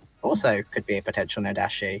that also could be a potential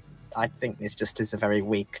Nodashi. I think this just is a very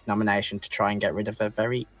weak nomination to try and get rid of a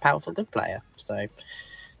very powerful good player. So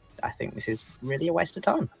I think this is really a waste of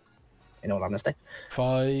time, in all honesty.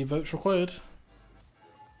 5 votes required.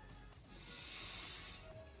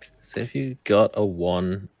 So if you got a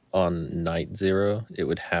 1 on night 0, it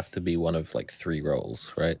would have to be one of like 3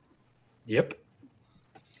 rolls, right? Yep.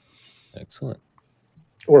 Excellent.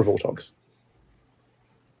 Or a Vortox.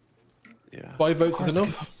 Yeah. 5 votes is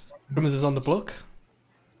enough. Crimson's on the block.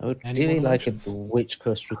 I would Any really more like if nominations? the Witch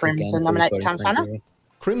Cluster Crimson nominates Tamfana?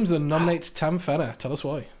 Crimson nominates Tam Fenner. Tell us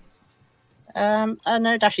why. A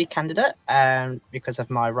Nodashi candidate because of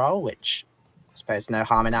my role, which I suppose no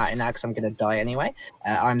harm in out in now because I'm going to die anyway.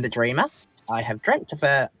 I'm the dreamer. I have dreamt of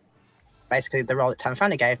basically the role that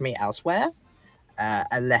Tamfana gave me elsewhere,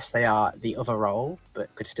 unless they are the other role,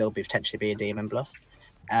 but could still be potentially be a demon bluff.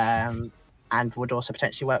 And would also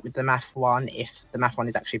potentially work with the math 1 if the math 1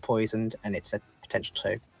 is actually poisoned and it's a potential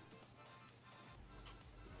 2.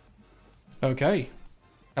 Okay.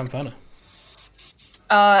 Tam Fenner.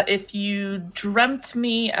 If you dreamt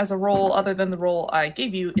me as a role other than the role I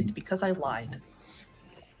gave you, it's because I lied.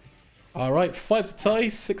 All right, 5 to tie,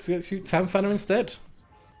 6 to execute Tam Fenner instead.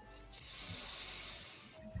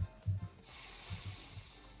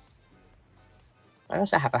 I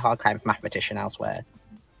also have a hard claim for mathematician elsewhere,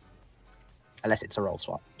 unless it's a role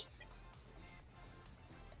swap.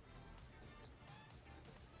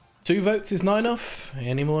 2 votes is not enough.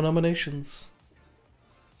 Any more nominations?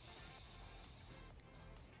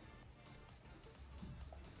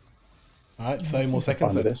 All right, 30 more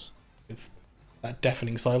seconds. Fine with this. With that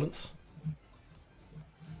deafening silence.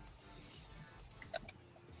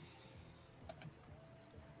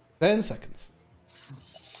 Ten seconds.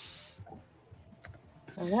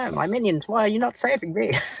 Oh no, my minions, why are you not saving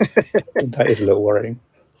me? That is a little worrying.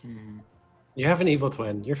 You have an evil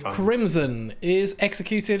twin. You're fine. Crimson is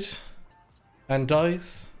executed and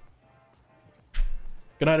dies.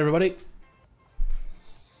 Good night, everybody.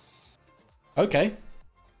 Okay.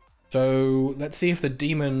 So let's see if the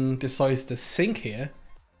demon decides to sink here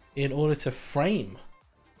in order to frame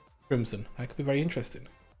Crimson. That could be very interesting.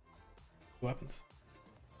 What happens?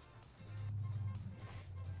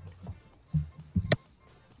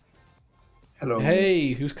 Hello.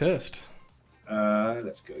 Hey, who's cursed?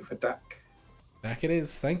 Let's go for Dak. Dak it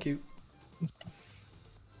is. Thank you.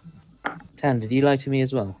 Tan, did you lie to me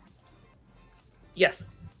as well? Yes.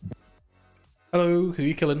 Hello, who are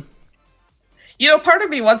you killing? You know, part of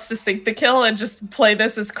me wants to sink the kill and just play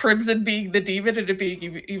this as Crimson being the demon and it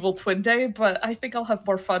being Evil Twin Day, but I think I'll have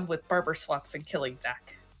more fun with barber swaps and killing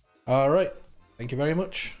Dak. All right. Thank you very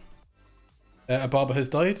much. A barber has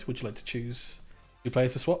died. Would you like to choose 2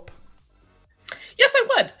 players to swap? Yes, I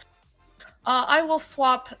would. I will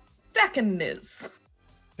swap Dak and Niz.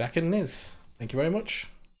 Dak and Niz. Thank you very much.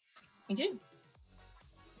 Thank you.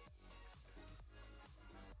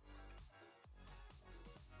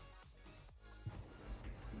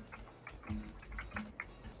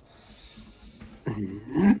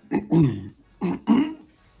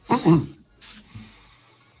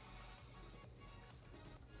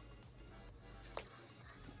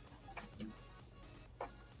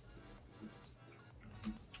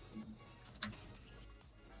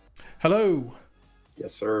 Hello.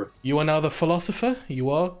 Yes, sir. You are now the philosopher. You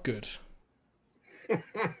are good.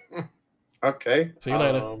 Okay. See you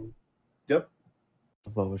later. Yep.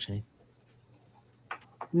 Bubble chain.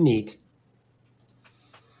 Neat.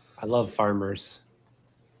 I love farmers.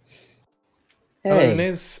 Hello, Hey.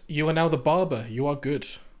 Niz. You are now the barber. You are good.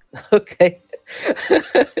 Okay.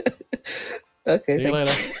 Okay. See you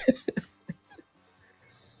later.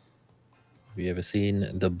 Have you ever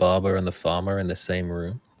seen the barber and the farmer in the same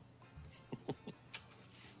room?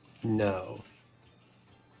 No.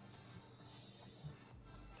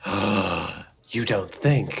 You don't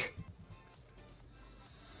think.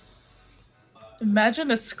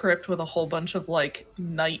 Imagine a script with a whole bunch of like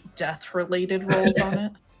night death related roles on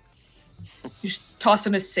it. You just toss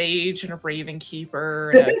in a sage and a raven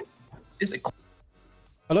keeper. And is it?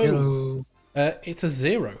 Hello. Hello. It's a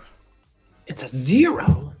 0. It's a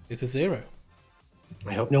 0. It's a 0.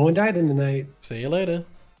 I hope no one died in the night. See you later.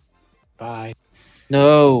 Bye.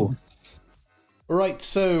 No. Right,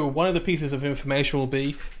 so one of the pieces of information will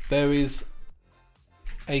be there is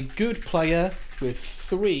a good player with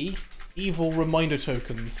 3 evil reminder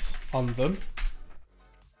tokens on them.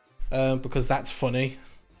 Because that's funny.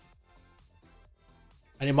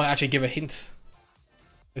 And it might actually give a hint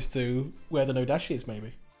as to where the no dash is,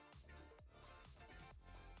 maybe.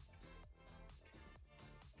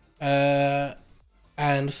 And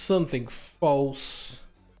something false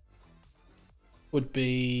would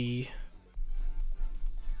be...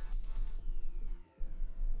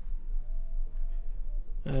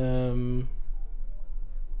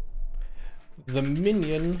 the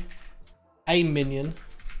minion, a minion,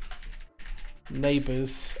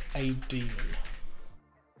 neighbors, a demon.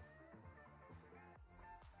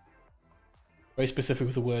 Very specific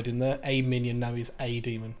with the word in there. A minion now is a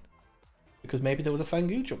demon. Because maybe there was a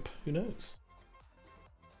Fangu jump. Who knows?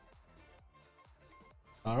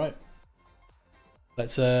 Alright.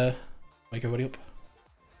 Let's wake everybody up.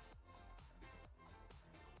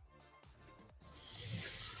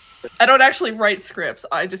 I don't actually write scripts.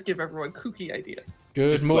 I just give everyone kooky ideas.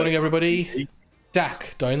 Good morning, everybody.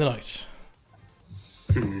 Dak, die in the night.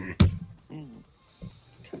 Okay.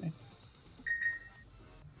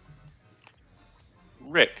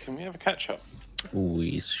 Rick, can we have a catch up?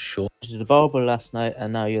 We sure. You did the barber last night,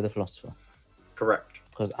 and now you're the philosopher. Correct.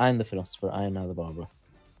 Because I'm the philosopher, I am now the barber.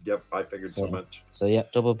 Yep, I figured so much. So yeah,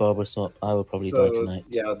 double barber swap. I will probably die tonight.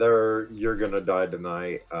 Yeah, you're gonna die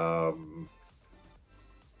tonight.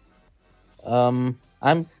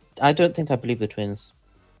 I don't think I believe the twins.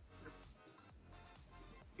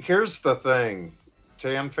 Here's the thing.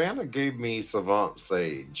 Tanfana gave me Savant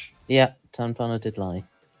Sage. Yeah, Tanfana did lie.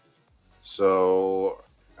 So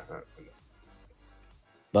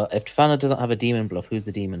But if Tafana doesn't have a demon bluff, who's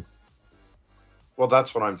the demon? well,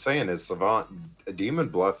 that's what I'm saying. Is Savant a demon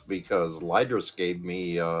bluff because Lydris gave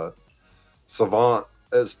me Savant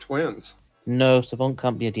as twins? No, Savant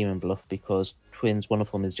can't be a demon bluff because twins, one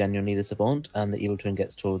of them is genuinely the Savant, and the evil twin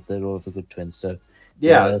gets told the role of the good twin. So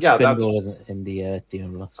Yeah, twin role isn't in the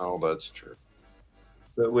demon bluffs. Oh, that's true.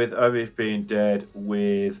 But with Arif being dead,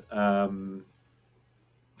 with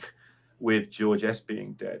George S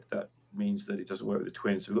being dead, that means that it doesn't work with the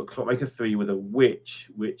twins. So we've got Clockmaker 3 with a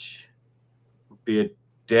witch, which would be a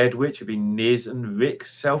dead witch. It'd be Niz and Rick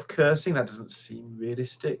self-cursing. That doesn't seem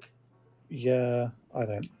realistic. Yeah, I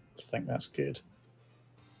don't think that's good.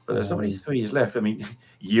 But there's not many threes left. I mean,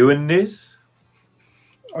 you and Niz.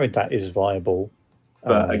 I mean, that is viable.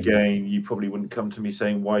 But again, you probably wouldn't come to me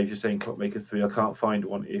saying, why are you saying Clockmaker 3? I can't find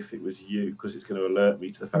one if it was you, because it's going to alert me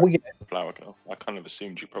to the fact. Well, yeah. Flower Girl. I kind of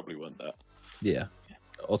assumed you probably want that. Yeah.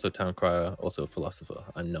 Also Town Crier, also Philosopher.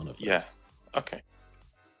 I'm none of those. Yeah. Okay.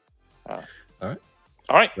 All right.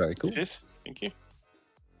 All right. Very cool. Cheers. Thank you.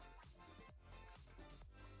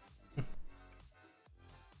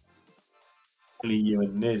 Only you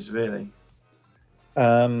and Niz, really.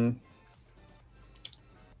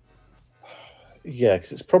 Yeah,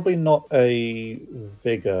 because it's probably not a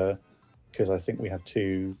Vigor, because I think we have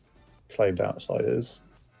 2 claimed outsiders.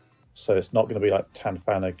 So it's not going to be like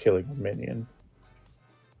Tanfana killing a minion.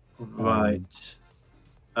 Right.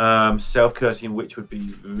 Self-cursing witch would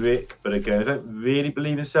be Rick, but again, I don't really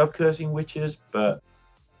believe in self-cursing witches, but...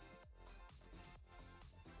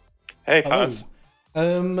 Hey, Hello. Paz.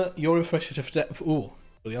 Your information for today... Ooh,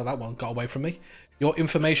 yeah, that one got away from me. Your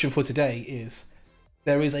information for today is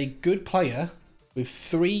there is a good player with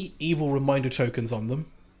 3 evil reminder tokens on them.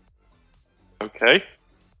 Okay.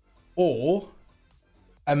 Or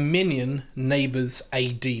a minion neighbours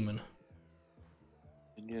a demon.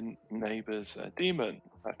 Minion neighbours a demon.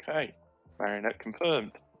 Okay. Marionette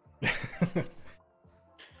confirmed.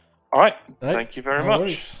 All right. Right, Thank you very no much.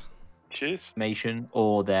 worries. Cheers. Information,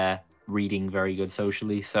 or they're reading very good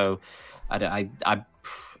socially. So I'd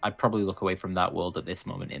probably look away from that world at this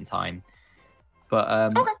moment in time.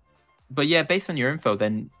 But but yeah, based on your info,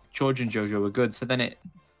 then George and Jojo were good. So then it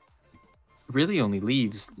really only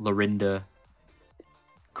leaves Lorinda,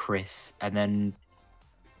 Chris, and then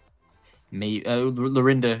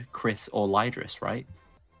Lorinda, Chris, or Lydris, right?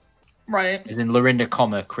 Right. As in Lorinda,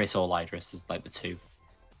 Chris, or Lydris is like the two.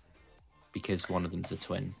 Because one of them's a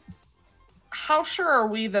twin. How sure are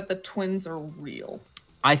we that the twins are real?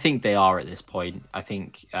 I think they are at this point. I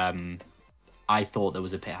think I thought there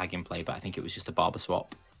was a pit hag in play, but I think it was just a barber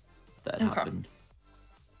swap that had happened.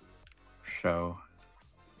 So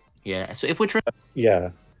yeah. So if we're trying,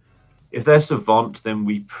 if they're savant, then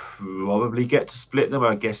we probably get to split them.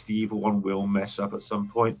 I guess the evil one will mess up at some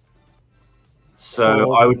point.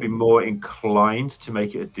 So I would be more inclined to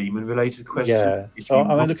make it a demon-related question. Yeah. So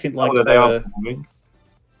I'm looking like they are forming.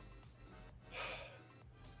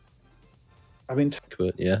 I mean,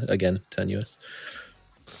 but yeah, again, tenuous.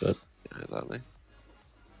 But exactly.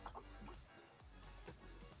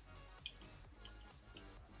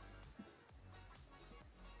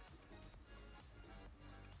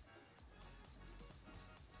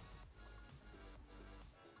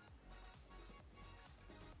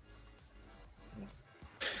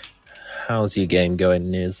 how's your game going,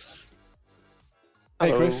 Niz?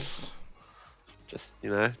 Hey, Chris. Just,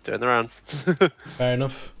 doing the rounds. Fair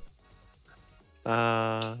enough.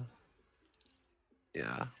 Yeah,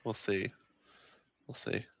 we'll see.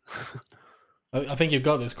 I think you've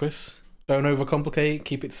got this, Chris. Don't overcomplicate.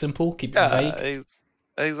 Keep it simple. Keep it vague.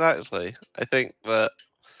 Exactly. I think that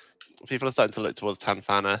people are starting to look towards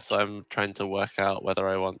Tanfana, so I'm trying to work out whether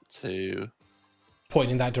I want to point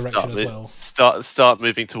in that direction as well. Start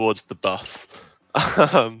moving towards the bus.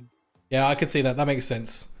 Yeah, I can see that. That makes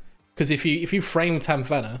sense. Because if you frame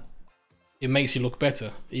Tanfana, it makes you look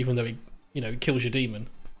better, even though it kills your demon.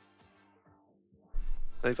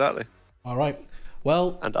 Exactly. All right.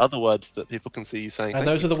 Well, and other words that people can see you saying. And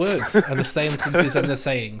those are the words and the sentences and the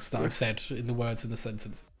sayings that I've said in the words in the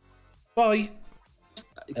sentence. Bye.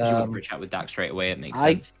 Because you went for a chat with Dak straight away, it makes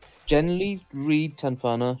I sense. generally read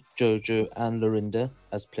Tanfana, Jojo, and Lorinda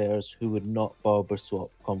as players who would not barber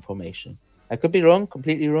swap conformation. I could be wrong,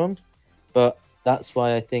 completely wrong, but that's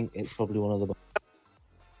why I think it's probably one of the.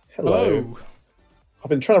 Hello. I've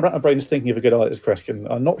been trying to wrap my brains thinking of a good artist question.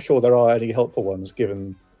 I'm not sure there are any helpful ones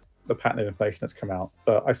given the pattern of information that's come out,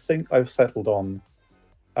 but I think I've settled on.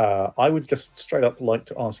 I would just straight up like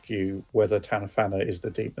to ask you whether Tanfana is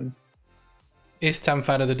the demon. Is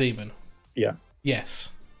Tanfana the demon? Yeah.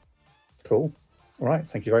 Yes. Cool. All right.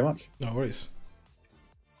 Thank you very much. No worries.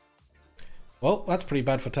 Well, that's pretty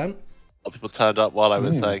bad for Tan. A lot of people turned up while I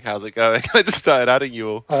was saying, how's it going? I just started adding you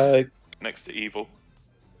all. Next to evil.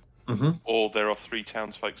 Or there are 3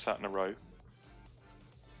 townsfolk sat in a row.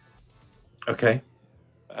 Okay.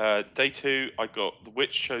 Day 2, I got the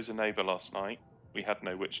witch chose a neighbour last night. We had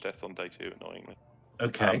no witch death on day 2, annoyingly.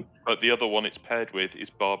 Okay. But the other one it's paired with is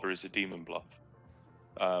Barber is a demon bluff.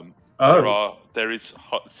 There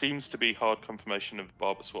seems to be hard confirmation of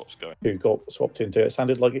Barber swaps going. Who got swapped into it? It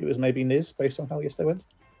sounded like it was maybe Niz based on how yesterday went.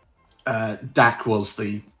 Dak was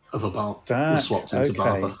the other was swapped into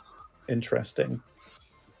Barber. Interesting.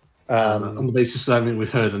 On the basis of anything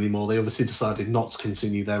we've heard anymore, they obviously decided not to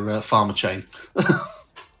continue their farmer chain.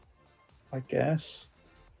 I guess.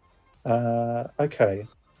 Okay.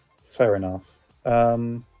 Fair enough. Yeah.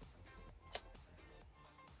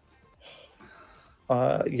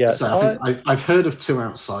 So I've heard of 2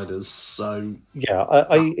 outsiders, so yeah.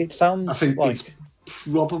 It sounds. I think like... it's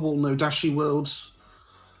probable no Dashi worlds,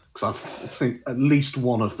 because I think at least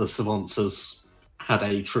one of the savants has had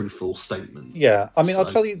a truthful statement. Yeah, I mean, I'll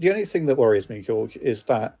tell you, the only thing that worries me, George, is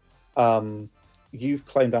that you've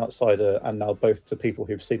claimed outsider, and now both the people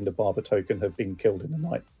who've seen the Barber token have been killed in the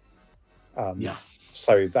night. Yeah.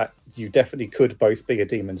 So that you definitely could both be a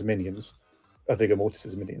demon's minions, a Vigor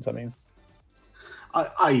Mortis's minions, I mean.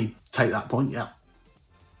 I take that point, yeah.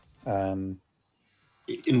 In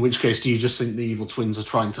which case, do you just think the evil twins are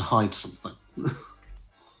trying to hide something?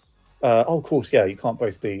 Of course, yeah. You can't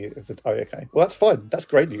both be. Oh, okay. Well, that's fine. That's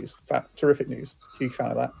great news. Terrific news. Huge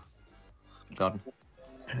fan of that. God.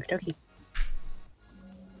 Okay.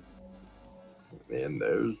 And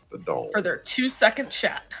there's the dog. For their 2-second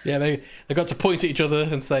chat. Yeah, they got to point at each other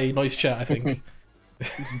and say, nice chat, I think.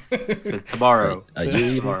 So tomorrow. Are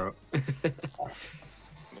you tomorrow?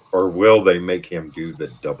 Or will they make him do the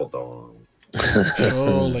double dong?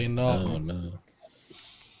 Surely not. Oh no.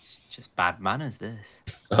 Just bad manners, this.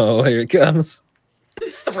 Oh, here it comes.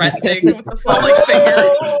 Threatening with the falling finger.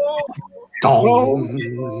 Dong.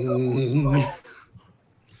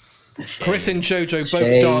 Chris and Jojo both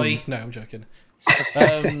Shame. die. No, I'm joking.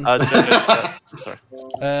 Sorry.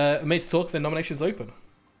 Made to talk. The nomination's open.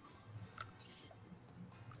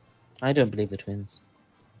 I don't believe the twins.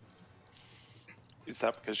 Is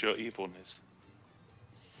that because you're evil, Niz?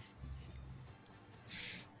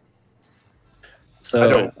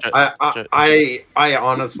 So I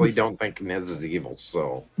honestly don't think Nez is evil.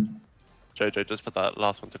 So, Jojo, just for that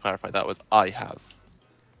last one to clarify, that was I have.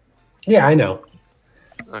 Yeah, I know.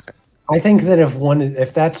 Okay. I think that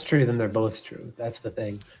if that's true, then they're both true. That's the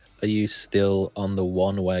thing. are you still on the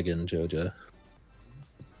one wagon, Jojo?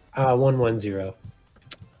 110.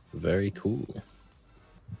 Very cool.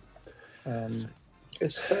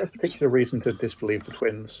 Is there a particular reason to disbelieve the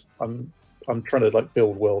twins? I'm trying to like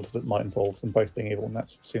build worlds that might involve them both being evil, and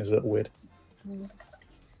that seems a little weird.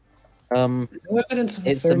 No evidence of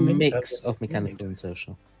It's a mix of mechanical and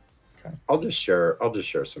social. I'll just share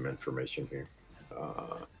some information here.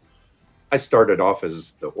 I started off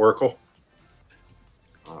as the Oracle.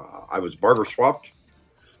 I was barber swapped,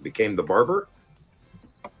 became the barber.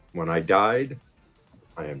 When I died,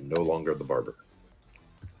 I am no longer the barber.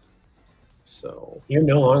 So You're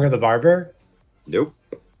no longer the barber? nope.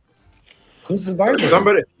 Who's the barber?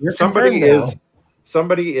 Somebody is I'm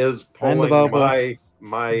the pulling barber.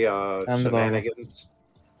 my I'm the barber. shenanigans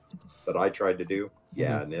that I tried to do.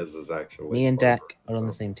 Yeah, Niz is actually Me and the Dak barber. are on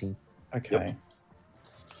the same team. Okay.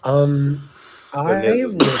 So I Niz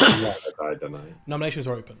is would the I deny. Nominations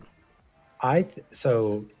are open.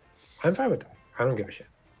 so I'm fine with that. I don't give a shit.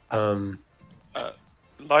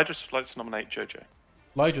 Lydris would like to nominate Jojo.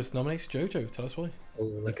 Lydris nominates Jojo. Tell us why. Oh,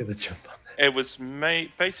 look at the jump on that. It was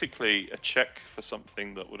basically a check for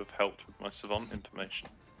something that would have helped with my savant information.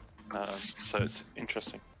 So it's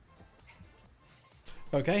interesting.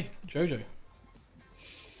 Okay, Jojo.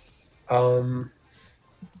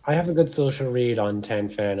 I have a good social read on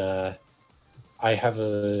Tanfana. I have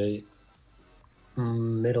a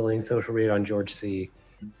middling social read on George C.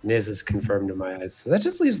 Niz is confirmed in my eyes. So that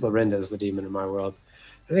just leaves Lorinda as the demon in my world.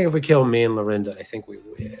 I think if we kill me and Lorinda, I think we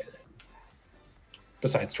win.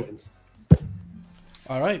 Besides twins.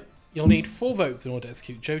 All right. You'll need 4 votes in order to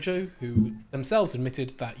execute Jojo, who themselves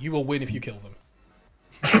admitted that you will win if you kill them.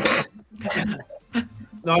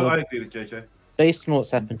 No, So- I agree with JJ. Based on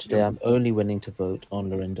what's happened today, I'm only willing to vote on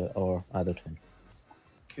Lorinda or either twin.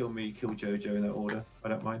 Kill me, kill Jojo in that order. I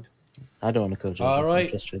don't mind. I don't want to kill Jojo. All right. I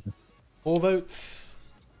trust Jojo. 4 votes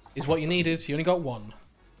is what you needed. You only got 1.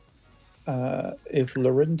 If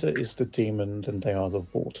Lorinda is the demon, then they are the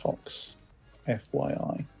Vortox.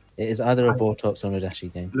 FYI. It is either a Vortox or a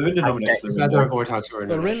Dashi game. Lorinda nominates It's either a Vortox or a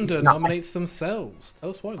Lorinda Nothing. nominates themselves. Tell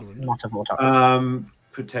us why, Lorinda. Not a Vortex.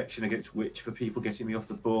 Protection against witch for people getting me off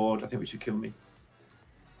the board. I think we should kill me.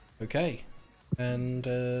 Okay. And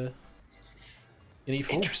you need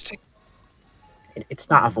 4. Interesting. It's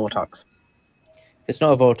not a Vortex. If it's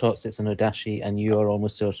not a Vortox, it's an Odashi, and you are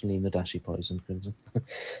almost certainly an Odashi poison, Crimson.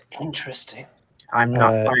 Interesting. I'm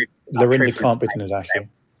not. Lorinda truthful can't beat an information. Odashi.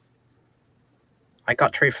 I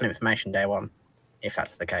got truthful information day 1, if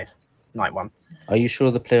that's the case. Night 1. Are you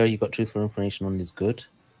sure the player you got truthful information on is good?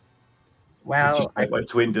 Well, I My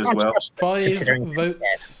twin does can't well. trust them, 5 considering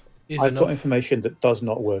votes is I've enough. got information that does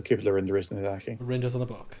not work if Lorinda is an Odashi. Lorinda's on the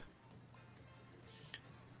block.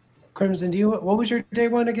 Crimson, what was your day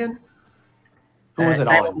 1 again? Who was it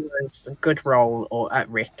day on? 1 was a good roll or at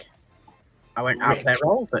Rick. I went out Rick. there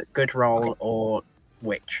roll, but good roll or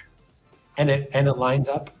witch. And it lines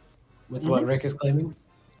up with what Rick is claiming?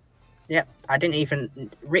 Yep, I didn't even.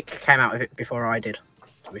 Rick came out of it before I did,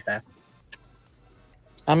 to be fair.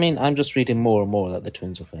 I mean, I'm just reading more and more that the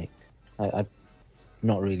twins are fake. I'm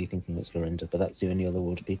not really thinking it's Lorinda, but that's the only other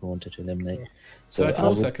world people wanted to eliminate. So 30 I more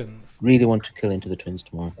would seconds. really want to kill into the twins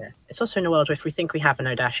tomorrow. Yeah. It's also in a world where if we think we have an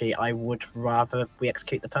Odashi, I would rather we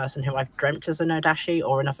execute the person who I've dreamt as an Odashi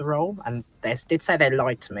or another role. And they did say they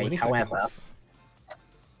lied to me. 20 However, seconds.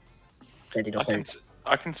 they did also.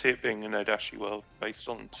 I can see it being an Odashi world based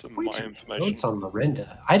on some of Way my too information. many votes on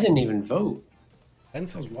Lorinda. I didn't even vote. 10 That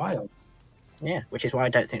was seconds. wild. Yeah, which is why I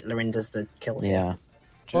don't think Lorinda's the kill here. Yeah.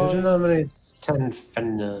 Jojo nominates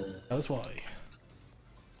Tanfana. Tell us why.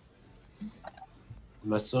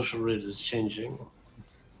 My social read is changing.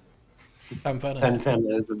 Tanfana.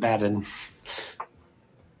 Tanfana is a bad one.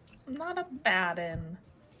 Not a bad in.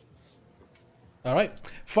 All right.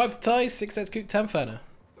 5 to tie, 6 execute Tanfana.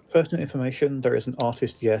 Personal information, there is an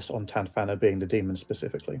artist yes on Tanfana being the demon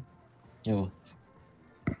specifically. Oh.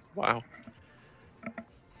 Wow.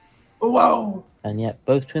 Whoa! And yet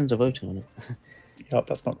both twins are voting on it. Yep,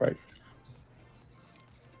 that's not great.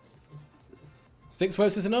 6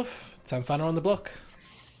 votes is enough. Tanfana on the block.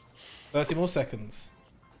 30 more seconds.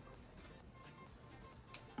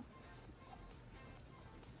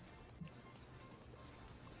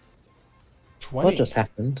 What just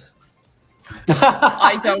happened?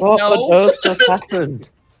 I don't What know. on earth just happened?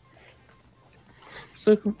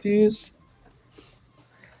 So confused.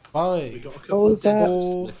 5, What was that?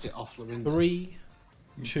 4, Lift it off, Lorinda. 3,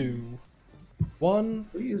 2, 1.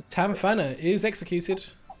 Tanfana is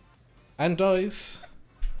executed and dies.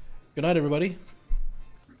 Good night, everybody.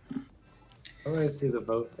 I want to see the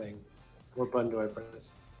vote thing. What button do I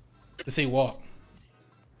press? To see what?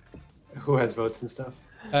 Who has votes and stuff?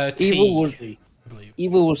 T, Evil was, I believe.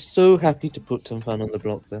 Evil was so happy to put Tanfana on the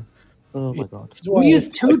block there. Oh my god. We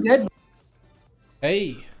used 2 dead.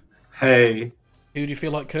 Hey, Hey. who do you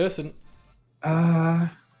feel like cursing?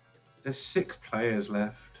 There's 6 players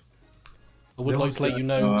left. I would No like one's to let gonna you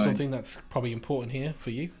know die. something that's probably important here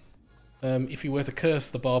for you. If you were to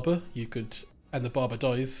curse the barber, you could, and the barber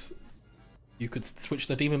dies, you could switch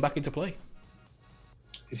the demon back into play.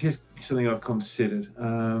 It's just something I've considered.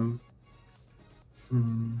 Oh,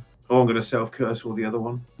 I'm going to self curse or the other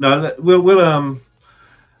one. No, we'll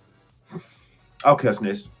I'll curse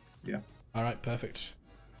Niz. Yeah. All right, perfect.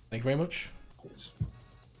 Thank you very much.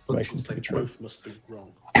 Both must be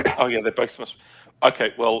wrong. Oh yeah, they both must.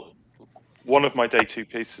 Okay, well, one of my day 2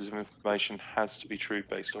 pieces of information has to be true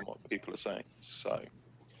based on what people are saying. So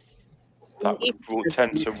that will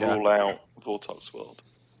tend to rule out Vortex World.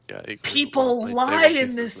 Yeah, People lie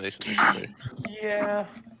in this game. Yeah,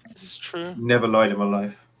 this is true. Never lied in my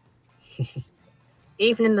life.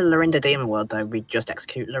 Even in the Lorinda Demon world, though, we just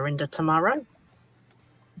execute Lorinda tomorrow.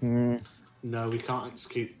 No, we can't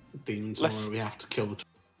execute demons tomorrow. We have to kill the.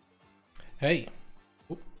 Hey.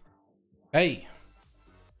 Oop. Hey.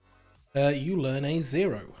 You learn a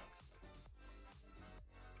 0.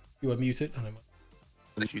 You are muted. Oh, no.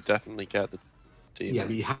 If you definitely get the demon. Yeah,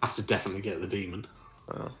 but you have to definitely get the demon.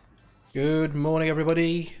 Oh. Good morning,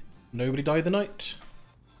 everybody. Nobody died the night.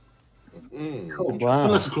 Wow.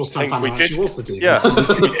 Unless, of course, Tanfana actually was the demon. Yeah.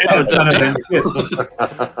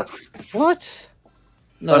 What?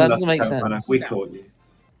 No, that doesn't make sense. We caught you.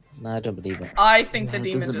 No, I don't believe it. I think the Yeah, it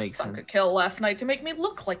demon doesn't just make sunk a sense. kill last night to make me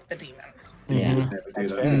look like the demon. Yeah.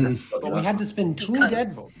 That's fair. But we had to spend 2 Because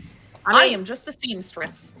dead votes. I am just a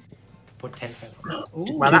seamstress. Put 10 Well,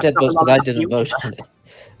 Two that's dead not a votes lot because I of didn't people. vote on it.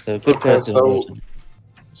 So good person didn't vote on it.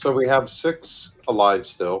 So we have 6 alive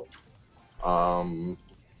still.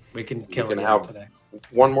 We can kill can it have today.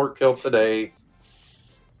 1 more kill today,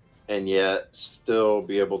 and yet still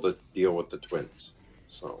be able to deal with the twins.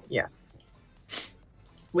 So Yeah.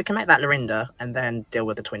 We can make that Lorinda and then deal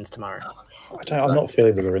with the twins tomorrow. I'm not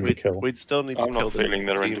feeling the Lorinda kill. We'd still need to I'm not kill the feeling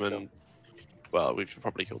the Lorinda demon. Well, we should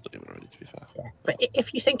probably kill the demon already, to be fair. Yeah. But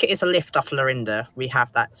if you think it is a lift off Lorinda, we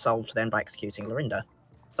have that solved then by executing Lorinda.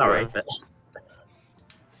 Sorry, Yeah. but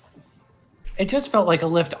It just felt like a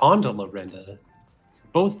lift onto Lorinda.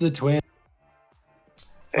 Both the twins.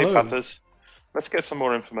 Hey, Hello. Panthers. Let's get some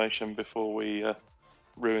more information before we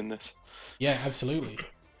ruin this. Yeah, absolutely.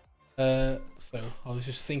 So I was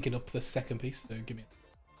just thinking up the second piece, so give me.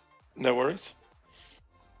 No worries.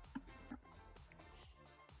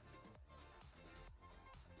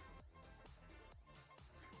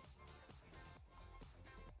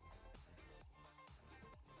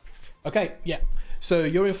 Okay, yeah. So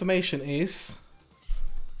your information is.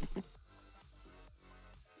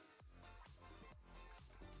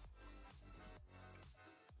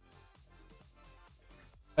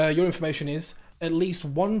 Your information is at least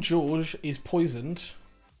 1 George is poisoned,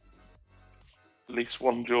 At least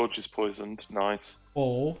 1 George is poisoned. Nice.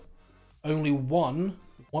 or only 1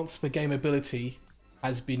 once per game ability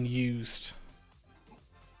has been used.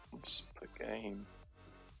 Once per game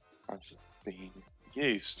has been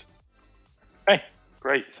used. Hey,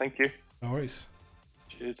 great. Thank you. No worries.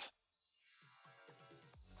 Cheers.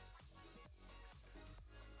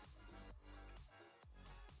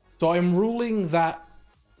 So I'm ruling that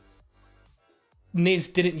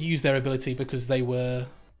Niz didn't use their ability because they were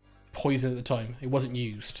poisoned at the time. It wasn't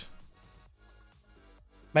used.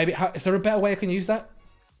 Maybe, is there a better way I can use that?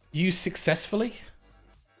 Use successfully?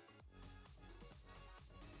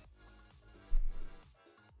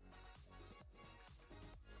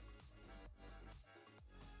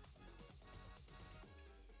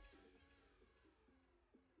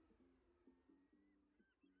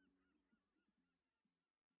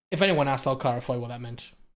 If anyone asked, I'll clarify what that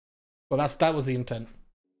meant. Well, that was the intent.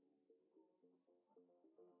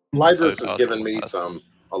 Lidris has given me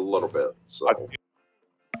a little bit. So.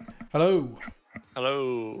 Hello.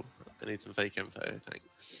 Hello. I need some fake info,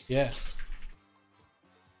 thanks. Yeah.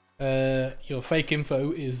 Your fake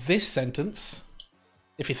info is this sentence.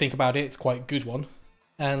 If you think about it, it's quite a good one.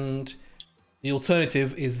 And the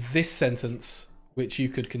alternative is this sentence, which you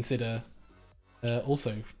could consider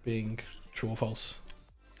also being true or false.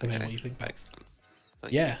 Depending on what you think about.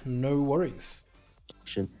 Yeah, no worries.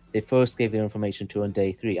 They first gave you information to on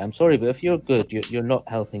day 3. I'm sorry, but if you're good, you're not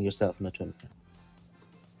helping yourself in a tournament.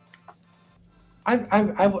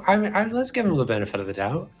 Let's give him the benefit of the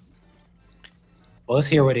doubt. Well, let's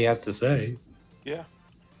hear what he has to say. Yeah.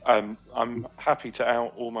 I'm happy to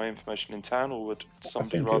out all my information in town, or would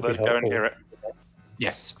somebody rather go and hear it?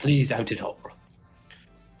 Yes, please out it all.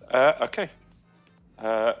 Okay.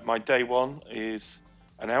 My day 1 is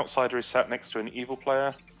an outsider is sat next to an evil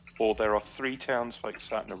player, or there are 3 townsfolk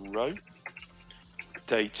sat in a row.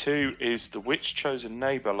 Day 2 is the witch chose a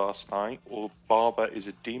neighbour last night, or barber is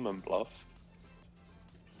a demon bluff.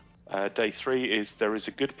 Day 3 is there is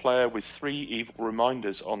a good player with 3 evil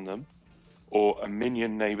reminders on them, or a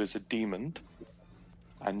minion neighbour's a demon.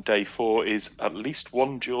 And day 4 is at least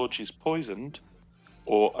 1 George is poisoned,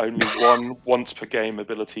 or only 1 once per game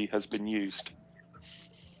ability has been used.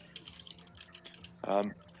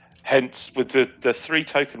 Hence, with the 3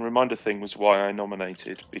 token reminder thing was why I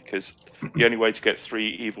nominated, because the only way to get 3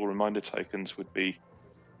 evil reminder tokens would be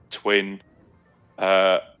twin,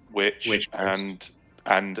 witch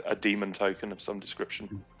and a demon token of some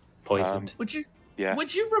description. Poisoned. Would you? Yeah.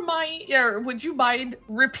 Would you mind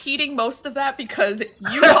repeating most of that, because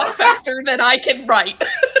you talk faster than I can write?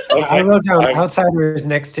 Okay. I wrote down outsider is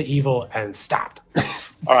next to evil and stopped.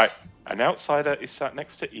 All right. An outsider is sat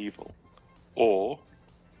next to evil, or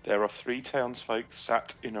there are 3 townsfolk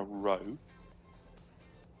sat in a row.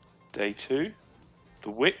 Day 2, the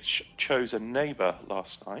witch chose a neighbour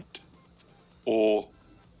last night, or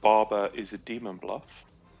barber is a demon bluff.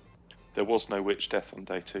 There was no witch death on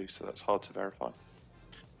day 2, so that's hard to verify.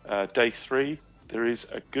 Day 3, there is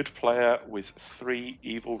a good player with 3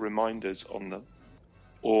 evil reminders on them,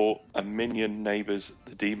 or a minion neighbours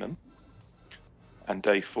the demon. And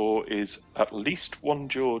day 4 is at least 1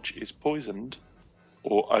 George is poisoned,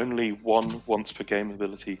 or only 1 once per game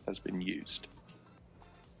ability has been used.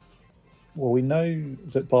 Well, we know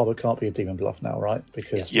that barber can't be a demon bluff now, right?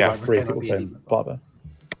 Because 3 people claim barber.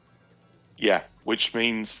 Yeah, which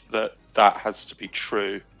means that has to be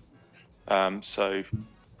true. So,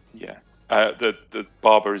 yeah. The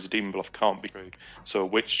barber is a demon bluff can't be true. So a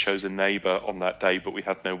witch chose a neighbour on that day, but we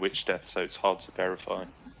had no witch death, so it's hard to verify.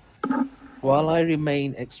 While I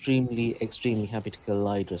remain extremely, extremely happy to kill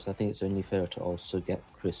Lidris, I think it's only fair to also get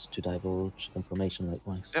Chris to divulge information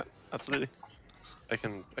likewise. Yep, absolutely. I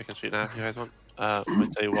can shoot now if you guys want. My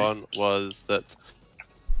day 1 was that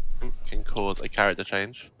can cause a character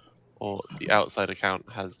change, or the outside account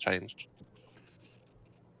has changed.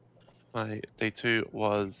 My day 2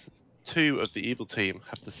 was 2 of the evil team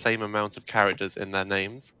have the same amount of characters in their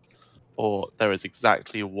names, or there is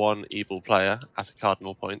exactly 1 evil player at a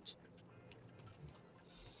cardinal point.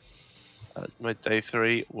 My day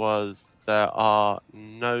 3 was there are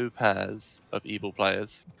no pairs of evil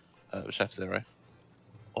players, Chef Zero,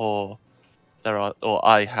 or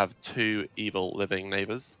I have 2 evil living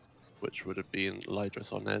neighbours, which would have been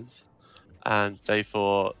Lidris or Niz. And day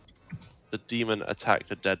 4, the demon attacked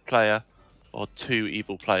a dead player, or 2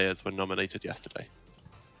 evil players were nominated yesterday.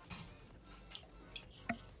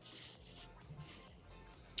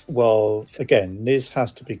 Well, again, Niz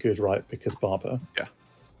has to be good, right? Because barber. Yeah.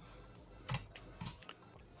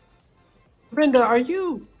 Brenda, are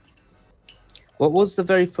you... What was the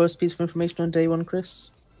very first piece of information on day 1, Chris?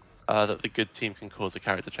 That the good team can cause a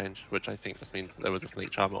character change, which I think just means that there was a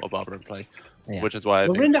snake charmer or barber in play, Yeah. which is why I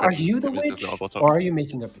Brenda, think are you the this is witch? not a bot Or ops. are you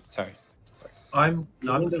making up... Sorry. I'm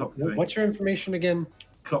Brenda, clock 3. what's your information again?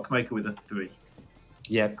 Clockmaker with a 3.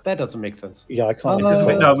 Yeah, that doesn't make sense. Yeah, I can't.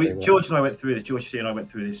 George and I went through this. George C and I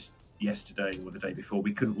went through this yesterday or the day before.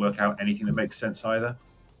 We couldn't work out anything that makes sense either.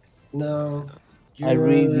 No. I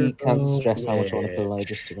really can't stress how much I want to kill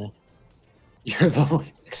Lidris today. You're the one.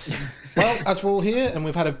 Well, as we're all here and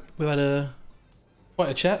we've had quite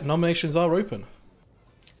a chat, nominations are open.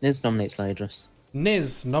 Niz nominates Lidris.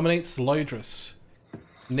 Niz nominates Lidris.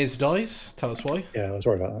 Niz dies. Tell us why. Yeah, I was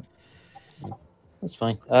worried about that. That's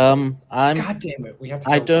fine. God damn it! We have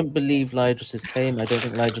to. I don't believe Lidris' claim. I don't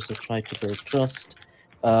think Lidris has tried to build trust.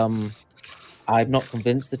 I I'm not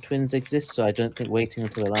convinced the twins exist, so I don't think waiting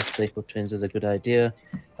until the last day for twins is a good idea.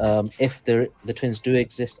 If the twins do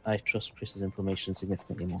exist, I trust Chris's information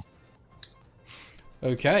significantly more.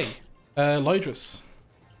 Okay. Lydrus.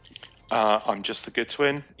 I'm just a good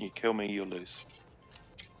twin. You kill me, you'll lose.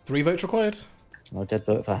 3 votes required. I'll dead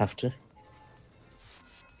vote if I have to.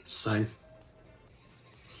 Same.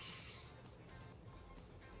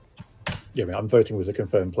 Yeah, I mean, I'm voting with the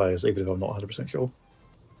confirmed players, even if I'm not 100% sure.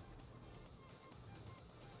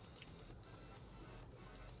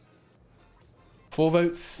 Four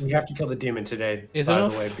votes. You have to kill the demon today, Is by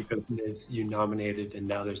enough? the way, because Niz, you nominated, and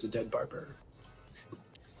now there's a dead barber.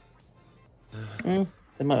 There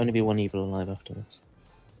might only be one evil alive after this,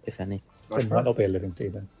 if any. There might not be a living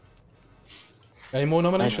demon. Any more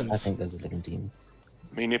nominations? I think there's a living demon.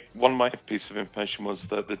 I mean, if one piece of information was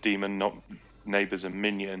that the demon not neighbours a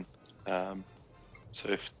minion, so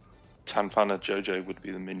if Tanfana Jojo would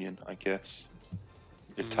be the minion, I guess.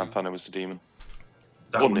 If Tanfana was the demon.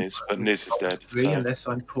 That Or would Niz, but Niz is dead. Three, So. unless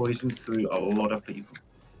I'm poisoned through a lot of people.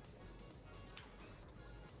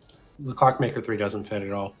 The Clockmaker 3 doesn't fit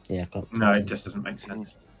at all. Yeah, No, it just doesn't make sense.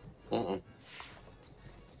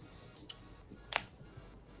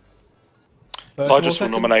 Lydrus will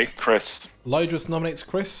nominate Chris. Lydrus nominates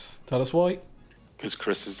Chris. Tell us why. Because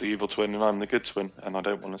Chris is the evil twin and I'm the good twin, and I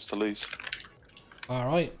don't want us to lose.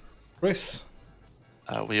 Alright. Chris.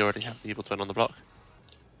 We already have the evil twin on the block.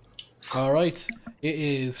 Alright. It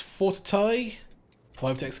is 4 to tie.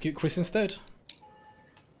 5 to execute Chris instead.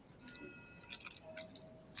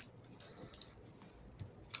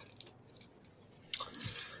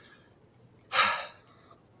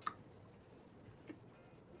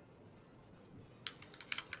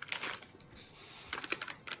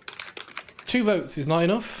 Two votes is not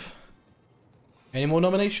enough. Any more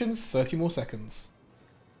nominations? 30 more seconds.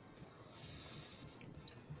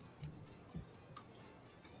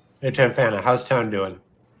 Hey, Tanfana, how's town doing?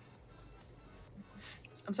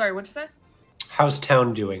 I'm sorry, what'd you say? How's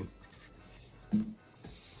town doing?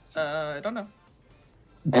 I don't know.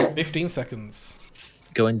 15 seconds.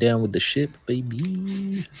 Going down with the ship,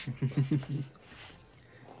 baby.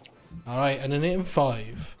 Alright, and then in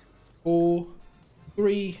 5, 4,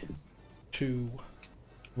 3, 2,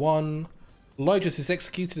 1. Lydrus is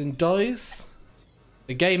executed and dies.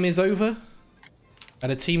 The game is over. And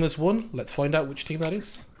a team has won. Let's find out which team that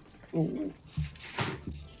is. Ooh.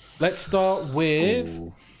 Let's start with...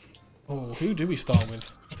 Ooh. Oh, who do we start with?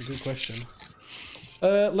 That's a good question.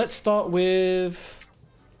 Let's start with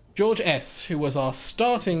George S., who was our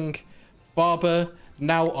starting barber,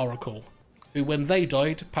 now oracle, who when they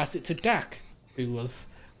died passed it to Dak, who was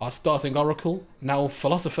our starting oracle, now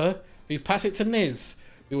philosopher, who passed it to Niz,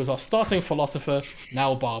 who was our starting philosopher,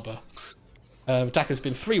 now barber. Dak has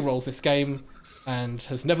been 3 roles this game and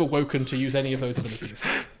has never woken to use any of those abilities.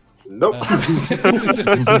 Nope.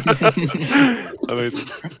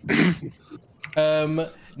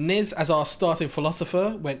 Niz, as our starting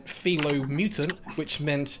philosopher, went Philo Mutant, which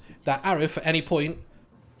meant that Arif, at any point,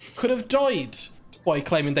 could have died by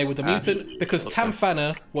claiming they were the mutant, because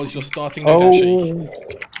Tanfana was your starting Nodashi.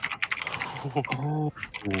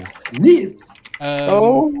 Niz!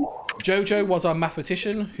 Jojo was our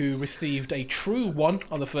mathematician, who received a true 1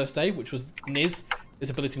 on the first day, which was Niz, his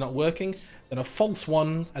ability not working, then a false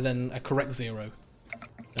 1, and then a correct 0.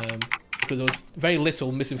 Because there was very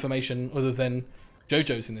little misinformation other than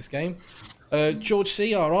Jojo's in this game. George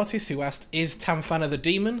C., our artist, who asked, is Tanfana the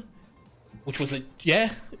demon? Which was a,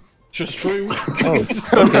 yeah, just true. Nothing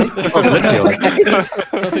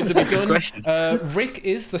to be done. Rick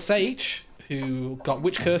is the sage, who got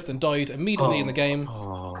witch cursed and died immediately in the game.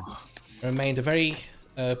 Remained a very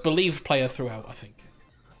believed player throughout, I think.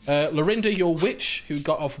 Lorinda, your witch, who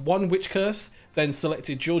got off 1 witch curse, then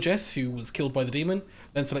selected George S., who was killed by the demon,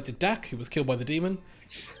 then selected Dak, who was killed by the demon.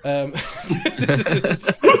 Then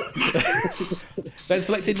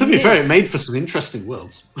selected To be Niz. fair, it made for some interesting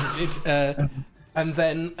worlds. And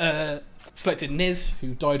then selected Niz,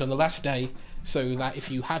 who died on the last day, so that if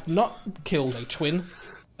you had not killed a twin,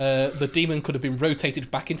 the demon could have been rotated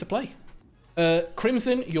back into play.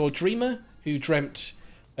 Crimson, your dreamer, who dreamt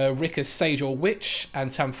Rick as sage or witch, and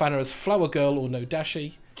Tanfana as flower girl or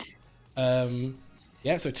Nodashi.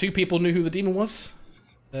 Yeah, so 2 people knew who the demon was,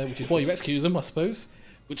 which is why you executed them, I suppose.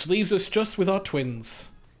 Which leaves us just with our twins.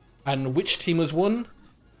 And which team has won?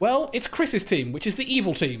 Well, it's Chris's team, which is the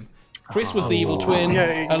evil team. Chris was the evil twin,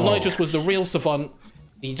 and Lydrus was the real savant.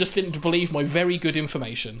 He just didn't believe my very good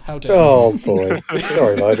information. How dare you? Oh boy.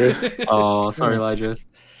 Sorry, Lydrus. Oh, sorry, Lydrus.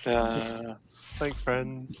 Thanks,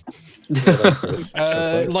 friends.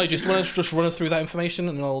 Lydrus, do you want to just run us through that information,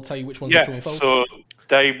 and I'll tell you which ones are true and false? So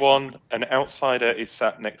day 1, an outsider is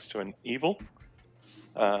sat next to an evil.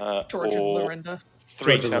 George and or Lorinda.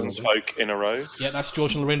 3 George and Lorinda. townsfolk in a row. Yeah, that's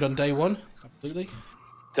George and Lorinda on day 1. Absolutely.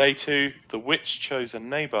 Day 2, the witch chose a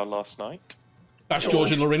neighbour last night. That's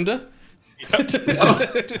George and Lorinda.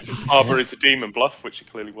 Arbor is a demon bluff, which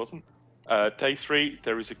it clearly wasn't. Day 3,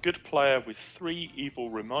 there is a good player with 3 evil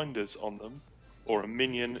reminders on them, or a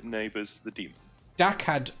minion neighbours the demon. Dak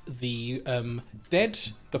had the dead,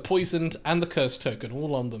 the poisoned, and the cursed token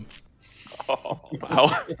all on them. Oh,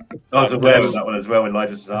 wow. I was aware of that one as well when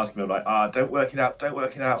Nigel was asking me, like, don't work it out, don't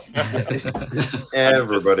work it out.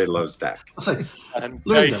 Everybody loves Dak. I'll say, And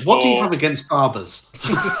Lorinda, day what do you 4 have against barbers?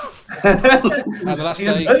 And the last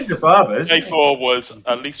day, Loads of barbers. Day 4 was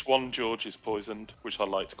at least 1 George is poisoned, which I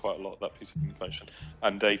liked quite a lot, that piece of information.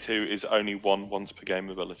 And day 2 is only 1 once per game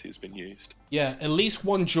ability has been used. yeah, at least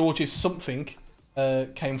one George is something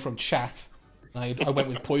came from chat. I went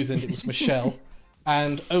with poisoned, it was Michelle.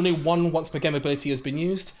 And only 1 once per game ability has been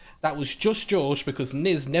used. That was just George because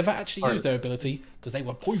Niz never actually used their ability because they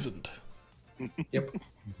were poisoned. Yep.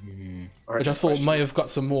 Which I thought may have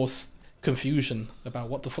got some more confusion about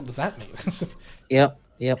what the fuck does that mean. Yep.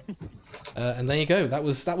 And there you go. That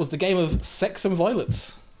was the game of Sex and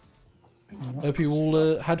Violets. Hope you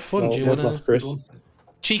all had fun. Well, Do you good want luck, Chris.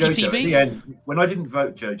 cheeky Jojo, at the TB? end, when I didn't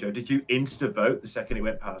vote Jojo, did you insta vote the second it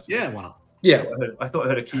went past? Yeah, well. Yeah. I thought I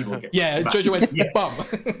heard a keyboard get Yeah, smacked. Jojo went Yes. bum.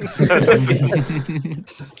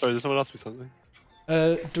 Sorry, did someone ask me something?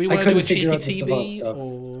 Do we I want to do a couldn't cheeky figure out the savant TB stuff.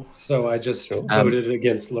 or? So I just voted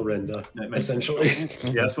against Lorinda, No, it makes essentially.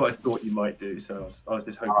 Yeah, that's what I thought you might do. So I was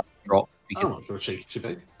just hoping. Drop. I'm not sure cheeky to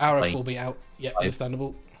be. Arif Play. will be out. Yeah,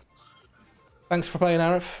 understandable. Thanks for playing,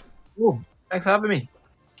 Arif. Oh, thanks for having me.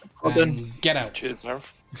 Well done. And get out. Cheers,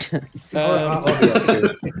 Narf. I'll be out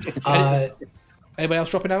too. Anybody else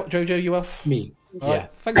dropping out? Jojo, you off? Me. All right.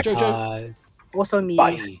 Thanks, Jojo. Also me.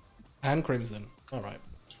 Bye. And Crimson. All right.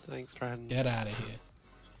 Thanks, friend. Get out of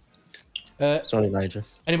here. Sorry, Nigel.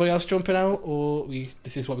 Anybody else jumping out, or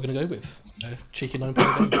this is what we're going to go with? Cheeky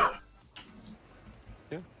 9-player game.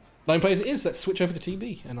 Yeah. 9 players it is. Let's switch over to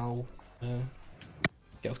TB, and I'll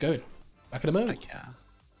get us going. Back in a moment. Yeah.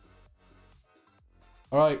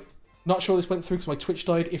 All right. Not sure this went through because my Twitch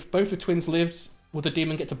died. If both the twins lived, would the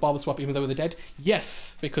demon get to barber swap even though they're dead?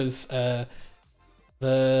 Yes, because the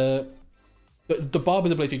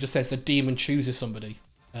barber's ability just says the demon chooses somebody.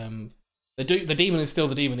 The demon is still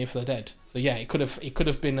the demon if they're dead. So yeah, it could have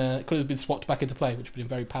been swapped back into play, which would have been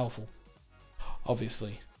very powerful.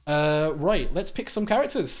 Obviously. Right, let's pick some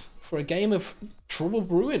characters for a game of Trouble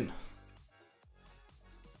Brewing.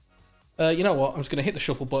 You know what? I'm just going to hit the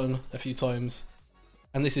shuffle button a few times.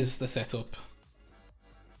 And this is the setup.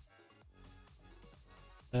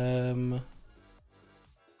 Well,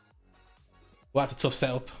 that's a tough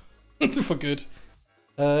setup for good.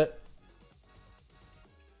 Let's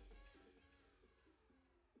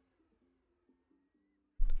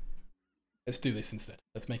do this instead.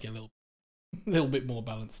 Let's make it a little bit more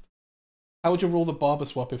balanced. How would you roll the barber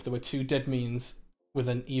swap if there were 2 dead minions with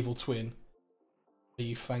an evil twin? Are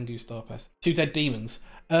you Fangu Star Pass? 2 dead demons.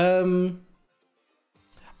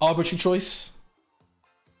 Arbitrary choice.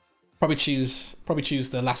 Probably choose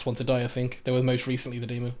the last one to die, I think. They were most recently the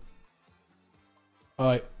demon.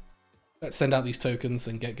 Alright. Let's send out these tokens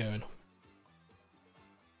and get going.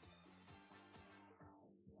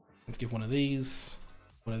 Let's give one of these.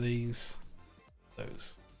 Those.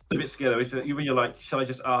 A bit scary though, isn't it? When you're like, shall I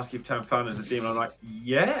just ask if Town Planner's a demon? I'm like,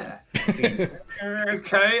 yeah.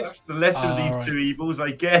 Okay, that's the lesser of these right. 2 evils,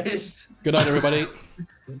 I guess. Good night, everybody.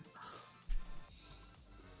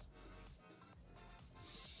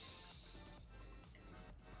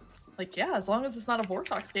 Like, yeah, as long as it's not a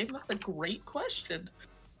Vortox game, that's a great question.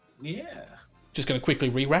 Yeah. Just gonna quickly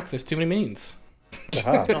re-rack. There's too many means. No,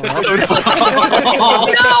 I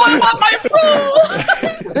want my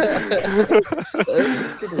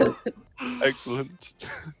rule! Excellent.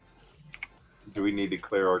 Do we need to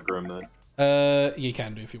clear our grim then? You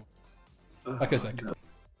can do if you want. Like a second.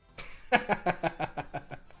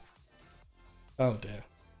 Oh dear.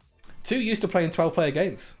 2 used to playing 12-player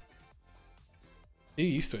games. 2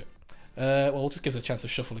 used to it. Well, just gives us a chance to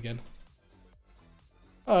shuffle again.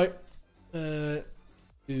 Alright. Do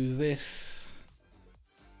this.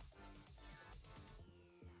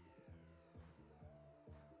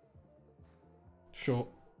 Sure.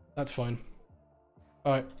 That's fine.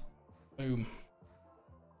 Alright. Boom.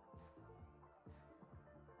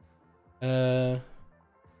 They're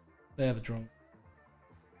the drum.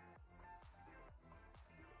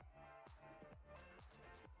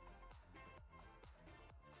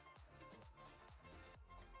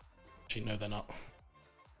 Actually, no, they're not.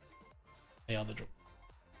 They are the drum.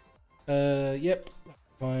 Yep.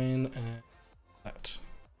 Fine. That.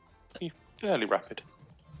 You're fairly rapid.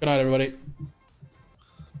 Good night, everybody.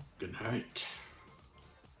 Good night.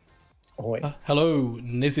 Hello,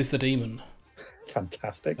 Niz is the demon.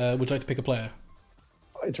 Fantastic. Would you like to pick a player?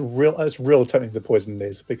 It's real tempting to poison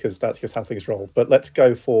Niz because that's just how things roll. But let's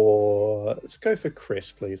go for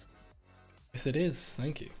Chris, please. Yes, it is.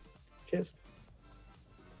 Thank you. Cheers.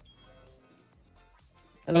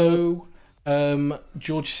 Hello.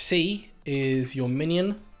 George C is your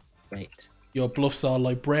minion. Right. Your bluffs are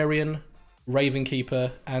librarian,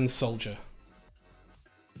 ravenkeeper, and soldier.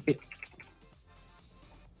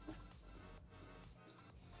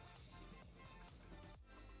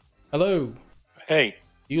 Hello. Hey.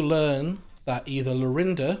 You learn that either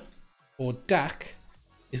Lorinda or Dak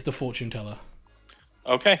is the fortune teller.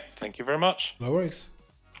 Okay, thank you very much. No worries.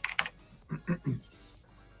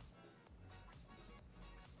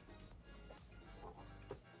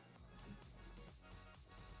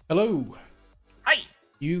 Hello. Hi.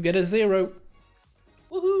 You get a 0.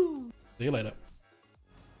 Woohoo. See you later.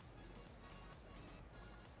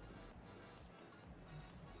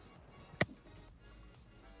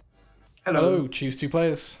 Hello. Choose 2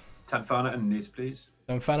 players. Tanfana and Niz, please.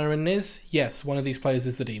 Tanfana and Niz. Yes, one of these players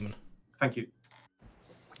is the demon. Thank you.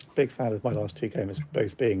 Big fan of my last 2 games,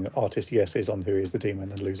 both being artist yeses on who is the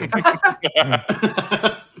demon and losing.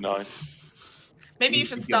 Nice. Maybe you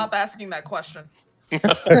should stop asking that question.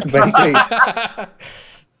 Maybe.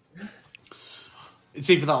 It's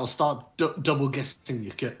either that or start double guessing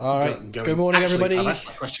your gut. All right. And going, Good morning, actually, everybody. I've asked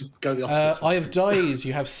that question. Go the opposite. I have died.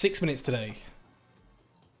 You have 6 minutes today.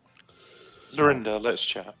 Lorinda, let's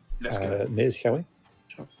chat. Let's go. Niz, shall we?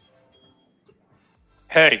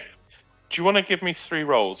 Hey, do you want to give me 3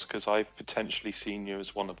 roles? Because I've potentially seen you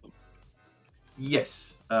as one of them.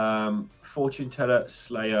 Yes. Fortune teller,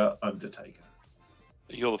 Slayer, Undertaker.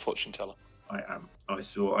 You're the fortune teller. I am. I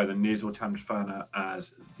saw either Niz or Tanfana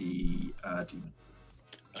as the demon.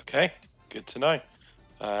 Okay, good to know.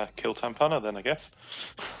 Kill Tampana then, I guess.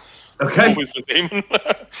 Okay. Always the demon.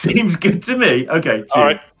 Seems good to me. Okay. Cheers. All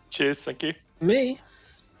right. Cheers. Thank you. Me?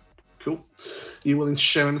 Cool. You willing to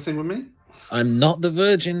share anything with me? I'm not the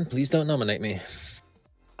virgin. Please don't nominate me.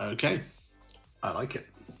 Okay. I like it.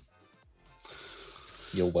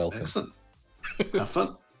 You're welcome. Excellent. Have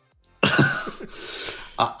fun.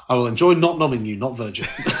 I will enjoy not nomming you, not virgin.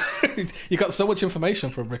 You got so much information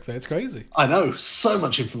from Rick there. It's crazy. I know. So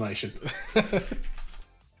much information.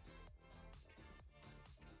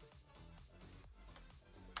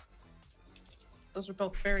 Those are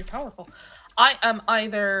both very powerful. I am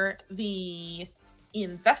either the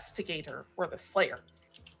investigator or the slayer.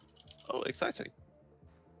 Oh, exciting.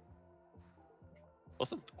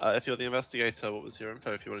 Awesome. If you're the investigator, what was your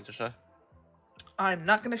info if you wanted to share? I'm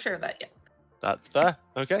not going to share that yet. That's fair.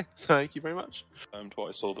 Okay. Thank you very much. What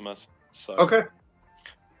I saw them as. So. Okay.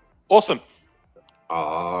 Awesome.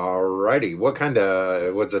 Alrighty. What kind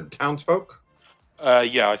of was it? Townsfolk?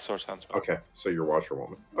 Yeah, I saw townsfolk. Okay, so you're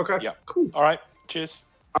washerwoman. Okay. Yeah. Cool. All right. Cheers.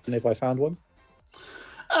 And if I found one?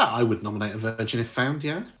 I would nominate a virgin if found,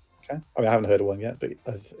 yeah. Okay. I mean, I haven't heard of one yet, but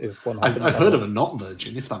if one happens, I've heard of a not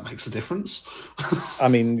virgin, if that makes a difference. I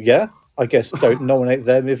mean, yeah. I guess don't nominate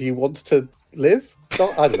them if you want to live.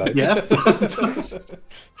 I don't know. Yeah.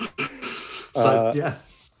 So, yeah.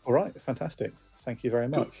 All right. Fantastic. Thank you very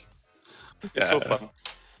much. It's all fun.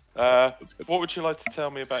 What would you like to tell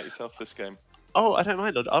me about yourself this game? Oh, I don't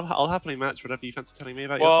mind. I'll happily match whatever you fancy telling me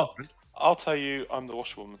about Well, yourself. Friend. I'll tell you, I'm the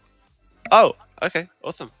washerwoman. Oh, okay.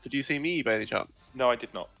 Awesome. Did you see me by any chance? No, I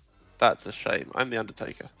did not. That's a shame. I'm the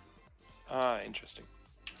Undertaker. Ah, interesting.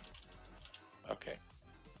 Okay.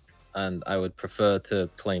 And I would prefer to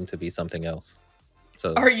claim to be something else.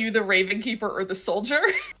 So Are you the Ravenkeeper or the soldier?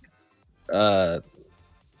 I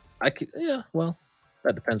could, yeah, well,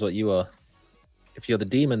 that depends what you are. If you're the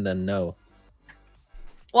demon, then no.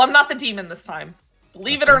 Well, I'm not the demon this time.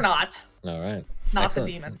 Believe it or not. All right. Not Excellent.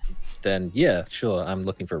 the demon. Then, yeah, sure. I'm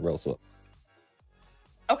looking for a role swap.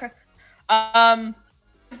 Okay.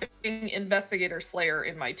 Investigator Slayer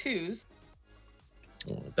in my 2s.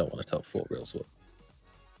 Oh, I don't want a top 4 role swap.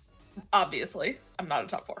 Obviously. I'm not a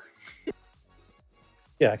top 4.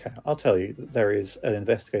 Yeah, okay. I'll tell you, there is an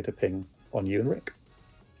investigator ping on you and Rick.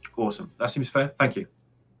 Awesome. That seems fair. Thank you.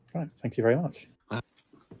 Right. Thank you very much.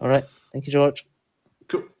 All right. Thank you, George.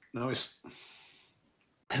 Cool. Nice.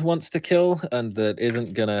 Who wants to kill and that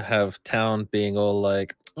isn't going to have town being all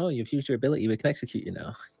like, oh, you've used your ability, we can execute you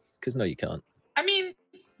now. Because no, you can't. I mean,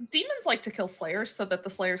 demons like to kill slayers so that the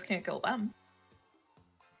slayers can't kill them.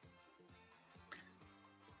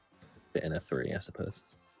 Bit in a 3, I suppose.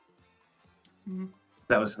 Mm-hmm.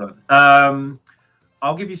 That was fun.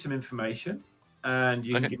 I'll give you some information, and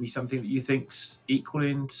you can give me something that you think's equal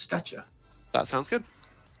in stature. That sounds good.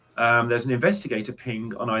 There's an investigator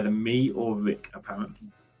ping on either me or Rick, apparently.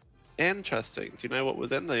 Interesting. Do you know what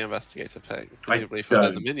was in the investigator ping? I Presumably for the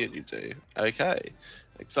don't. Dominion you do. Okay.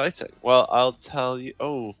 Exciting. Well, I'll tell you...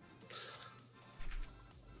 Oh.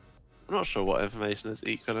 I'm not sure what information is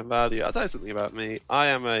equal in value. I'll tell you something about me. I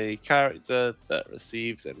am a character that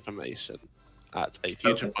receives information at a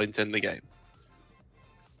future point in the game.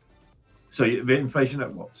 So the information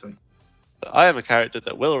at what? Sorry. I am a character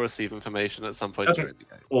that will receive information at some point during the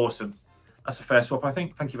game. Awesome. That's a fair swap, I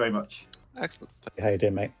think. Thank you very much. Excellent. How you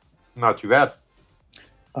doing, mate? Not too bad.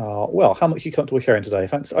 Well, how much are you comfortable sharing today?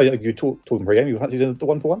 Thanks. Oh, you're talking pre-game. You fancy the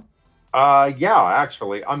one-for-one? Yeah,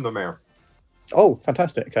 actually, I'm the mayor. Oh,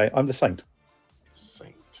 fantastic. Okay, I'm the saint.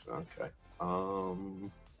 Saint. Okay.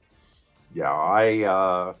 Yeah,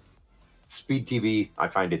 I Speed TV. I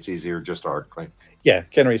find it's easier just to hard claim. Yeah,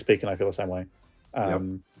 generally speaking, I feel the same way. Yep.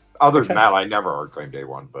 Other than that, I never hard claim day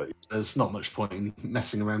one, but there's not much point in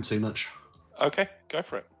messing around too much. Okay, go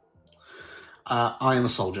for it. I am a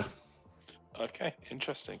soldier. Okay,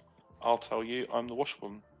 interesting. I'll tell you, I'm the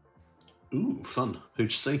washwoman. Ooh, fun.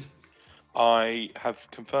 Who'd you see? I have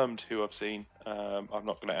confirmed who I've seen. I'm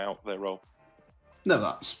not going to out their role. No,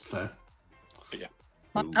 that's fair. But yeah.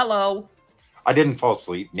 Hello. I didn't fall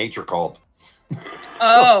asleep. Nature called.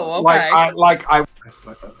 Oh, okay.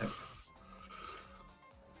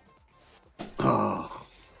 Oh.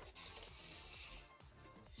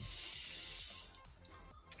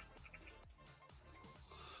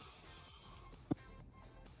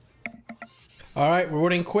 All right, we're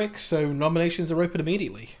running quick, so nominations are open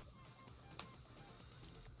immediately.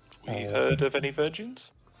 We heard of any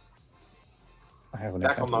virgins? I haven't.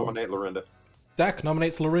 Dak will nominate Lorinda. Dak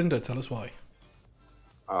nominates Lorinda. Tell us why.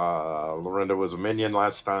 Lorinda was a minion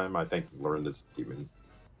last time. I think Lorinda's demon.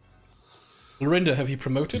 Lorinda, have you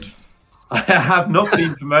promoted? I have not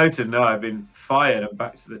been promoted. No, I've been fired. I'm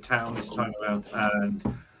back to the town this time around,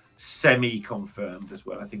 and semi-confirmed as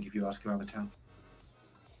well. I think if you ask around the town.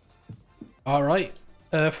 All right,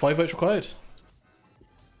 5 votes required.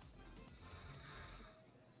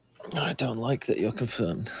 I don't like that you're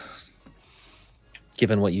confirmed,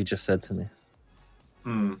 given what you just said to me.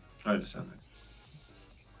 I understand that.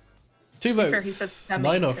 2 Fair, votes. he said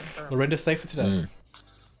semi 9 off. confirmed. Lorinda's safe for today.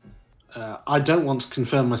 I don't want to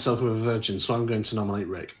confirm myself with a virgin, so I'm going to nominate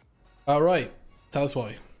Rick. All right, tell us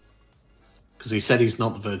why. Because he said he's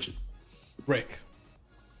not the virgin. Rick.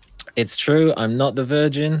 It's true. I'm not the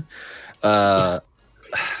virgin. I'm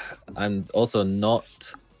also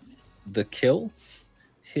not the kill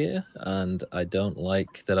here, and I don't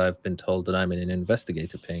like that I've been told that I'm in an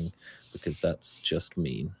investigator ping, because that's just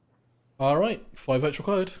mean. All right, 5 votes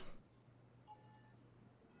required.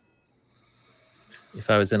 If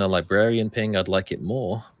I was in a librarian ping, I'd like it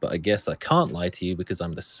more, but I guess I can't lie to you because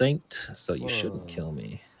I'm the saint, so you shouldn't kill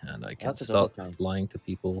me, and I can stop lying to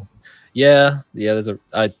people. Yeah, there's a...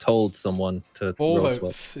 I told someone to 4 roll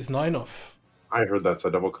votes swap. is 9 off. I heard that's a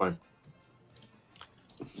double claim.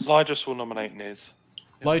 Lydris will nominate Niz.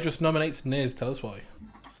 Lydris nominates Niz. Tell us why.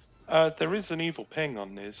 There is an evil ping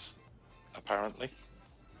on Niz, apparently.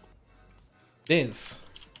 Niz.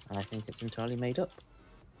 I think it's entirely made up.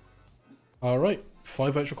 All right,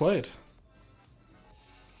 5 votes required.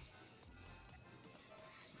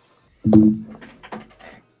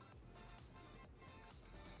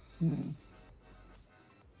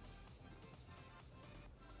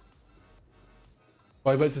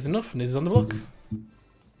 Five votes is enough. Niz is on the block.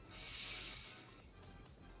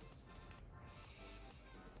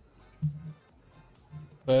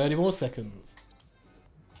 Any more seconds?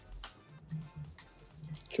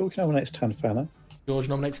 George nominates Tanfana. George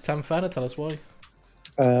nominates Tamfana. Tell us why.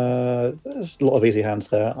 There's a lot of easy hands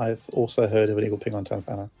there. I've also heard of an eagle ping on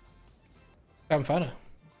Tanfana. Tamfana.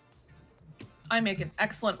 I make an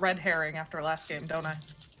excellent red herring after last game, don't I?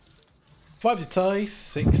 5 to tie,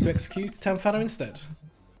 6 to execute. Tamfana instead.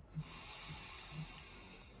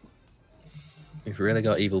 We've really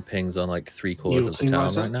got evil pings on like 3/4 of the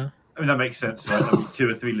town right now. I mean, that makes sense, right? There'll be 2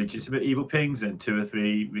 or 3 legitimate evil pings and 2 or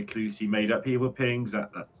 3 reclusey made-up evil pings. That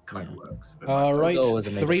kind of works. All right,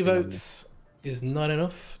 3 votes is not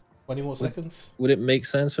enough. 20 more seconds. Would it make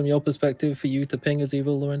sense from your perspective for you to ping as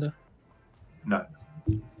evil, Lorinda? No.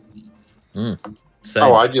 Same.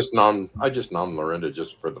 Oh, I just nom Lorinda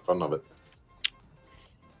just for the fun of it.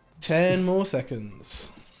 10 more seconds.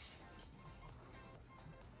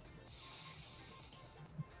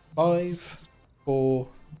 5, 4,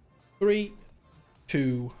 3,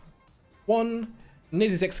 2, 1.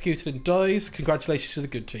 Niz is executed and dies. Congratulations to the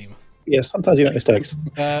good team. Yes, sometimes you make mistakes.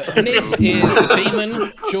 Niz is the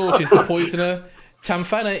demon. George is the poisoner.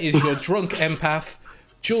 Tamfana is your drunk empath.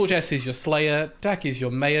 George S is your slayer. Dak is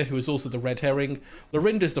your mayor, who is also the red herring.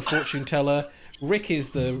 Lorinda is the fortune teller. Rick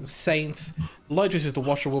is the saint. Lydris is the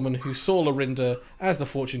washerwoman who saw Lorinda as the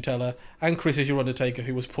fortune teller. And Chris is your undertaker,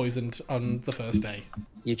 who was poisoned on the first day.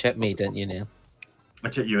 You checked me, didn't you, Neil? I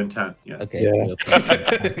checked you and Tan. Yeah. Okay. Yeah.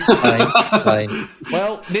 Fine.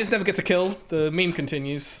 Well, Niz never gets a kill. The meme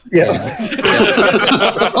continues. Yeah. And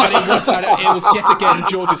it was yet again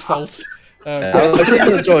George's fault. I was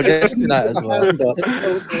thinking of George S tonight as well.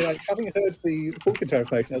 Also, like, having heard the fortune teller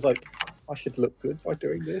information, I was like, I should look good by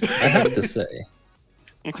doing this. I have to say,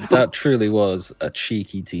 that truly was a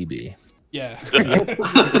cheeky TB. Yeah.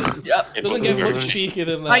 Yep. Doesn't get much cheekier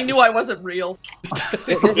than that. I knew I wasn't real.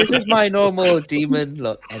 This is my normal demon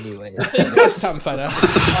look, anyway. The thing was, Tamfana,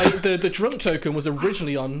 the drunk token was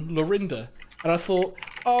originally on Lorinda, and I thought,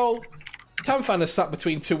 oh, Tamfana sat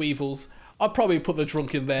between two evils. I'll probably put the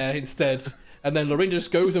drunk in there instead. And then Lorinda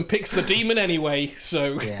just goes and picks the demon anyway.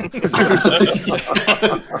 So Yeah.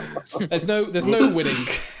 there's no winning.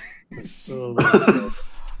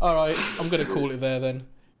 All right, I'm gonna call it there then.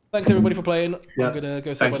 Thanks everybody for playing. Yeah. I'm gonna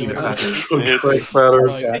go say Thank bye you, to Patrick. Thanks, Patrick.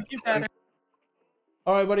 Right. Thank you, Patrick.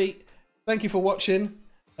 All right, buddy. Thank you for watching.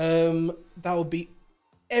 That will be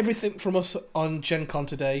everything from us on Gen Con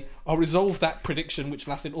today. I'll resolve that prediction, which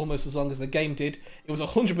lasted almost as long as the game did. It was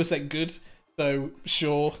 100% good, so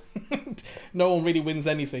sure. No one really wins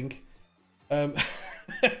anything. Thanks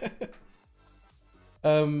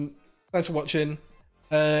for watching.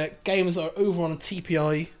 Games are over on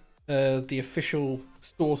TPI, the official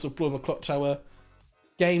stores of Blue and the Clocktower.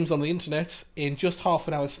 Games on the internet in just half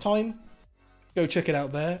an hour's time. Go check it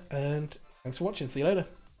out there, and thanks for watching. See you later.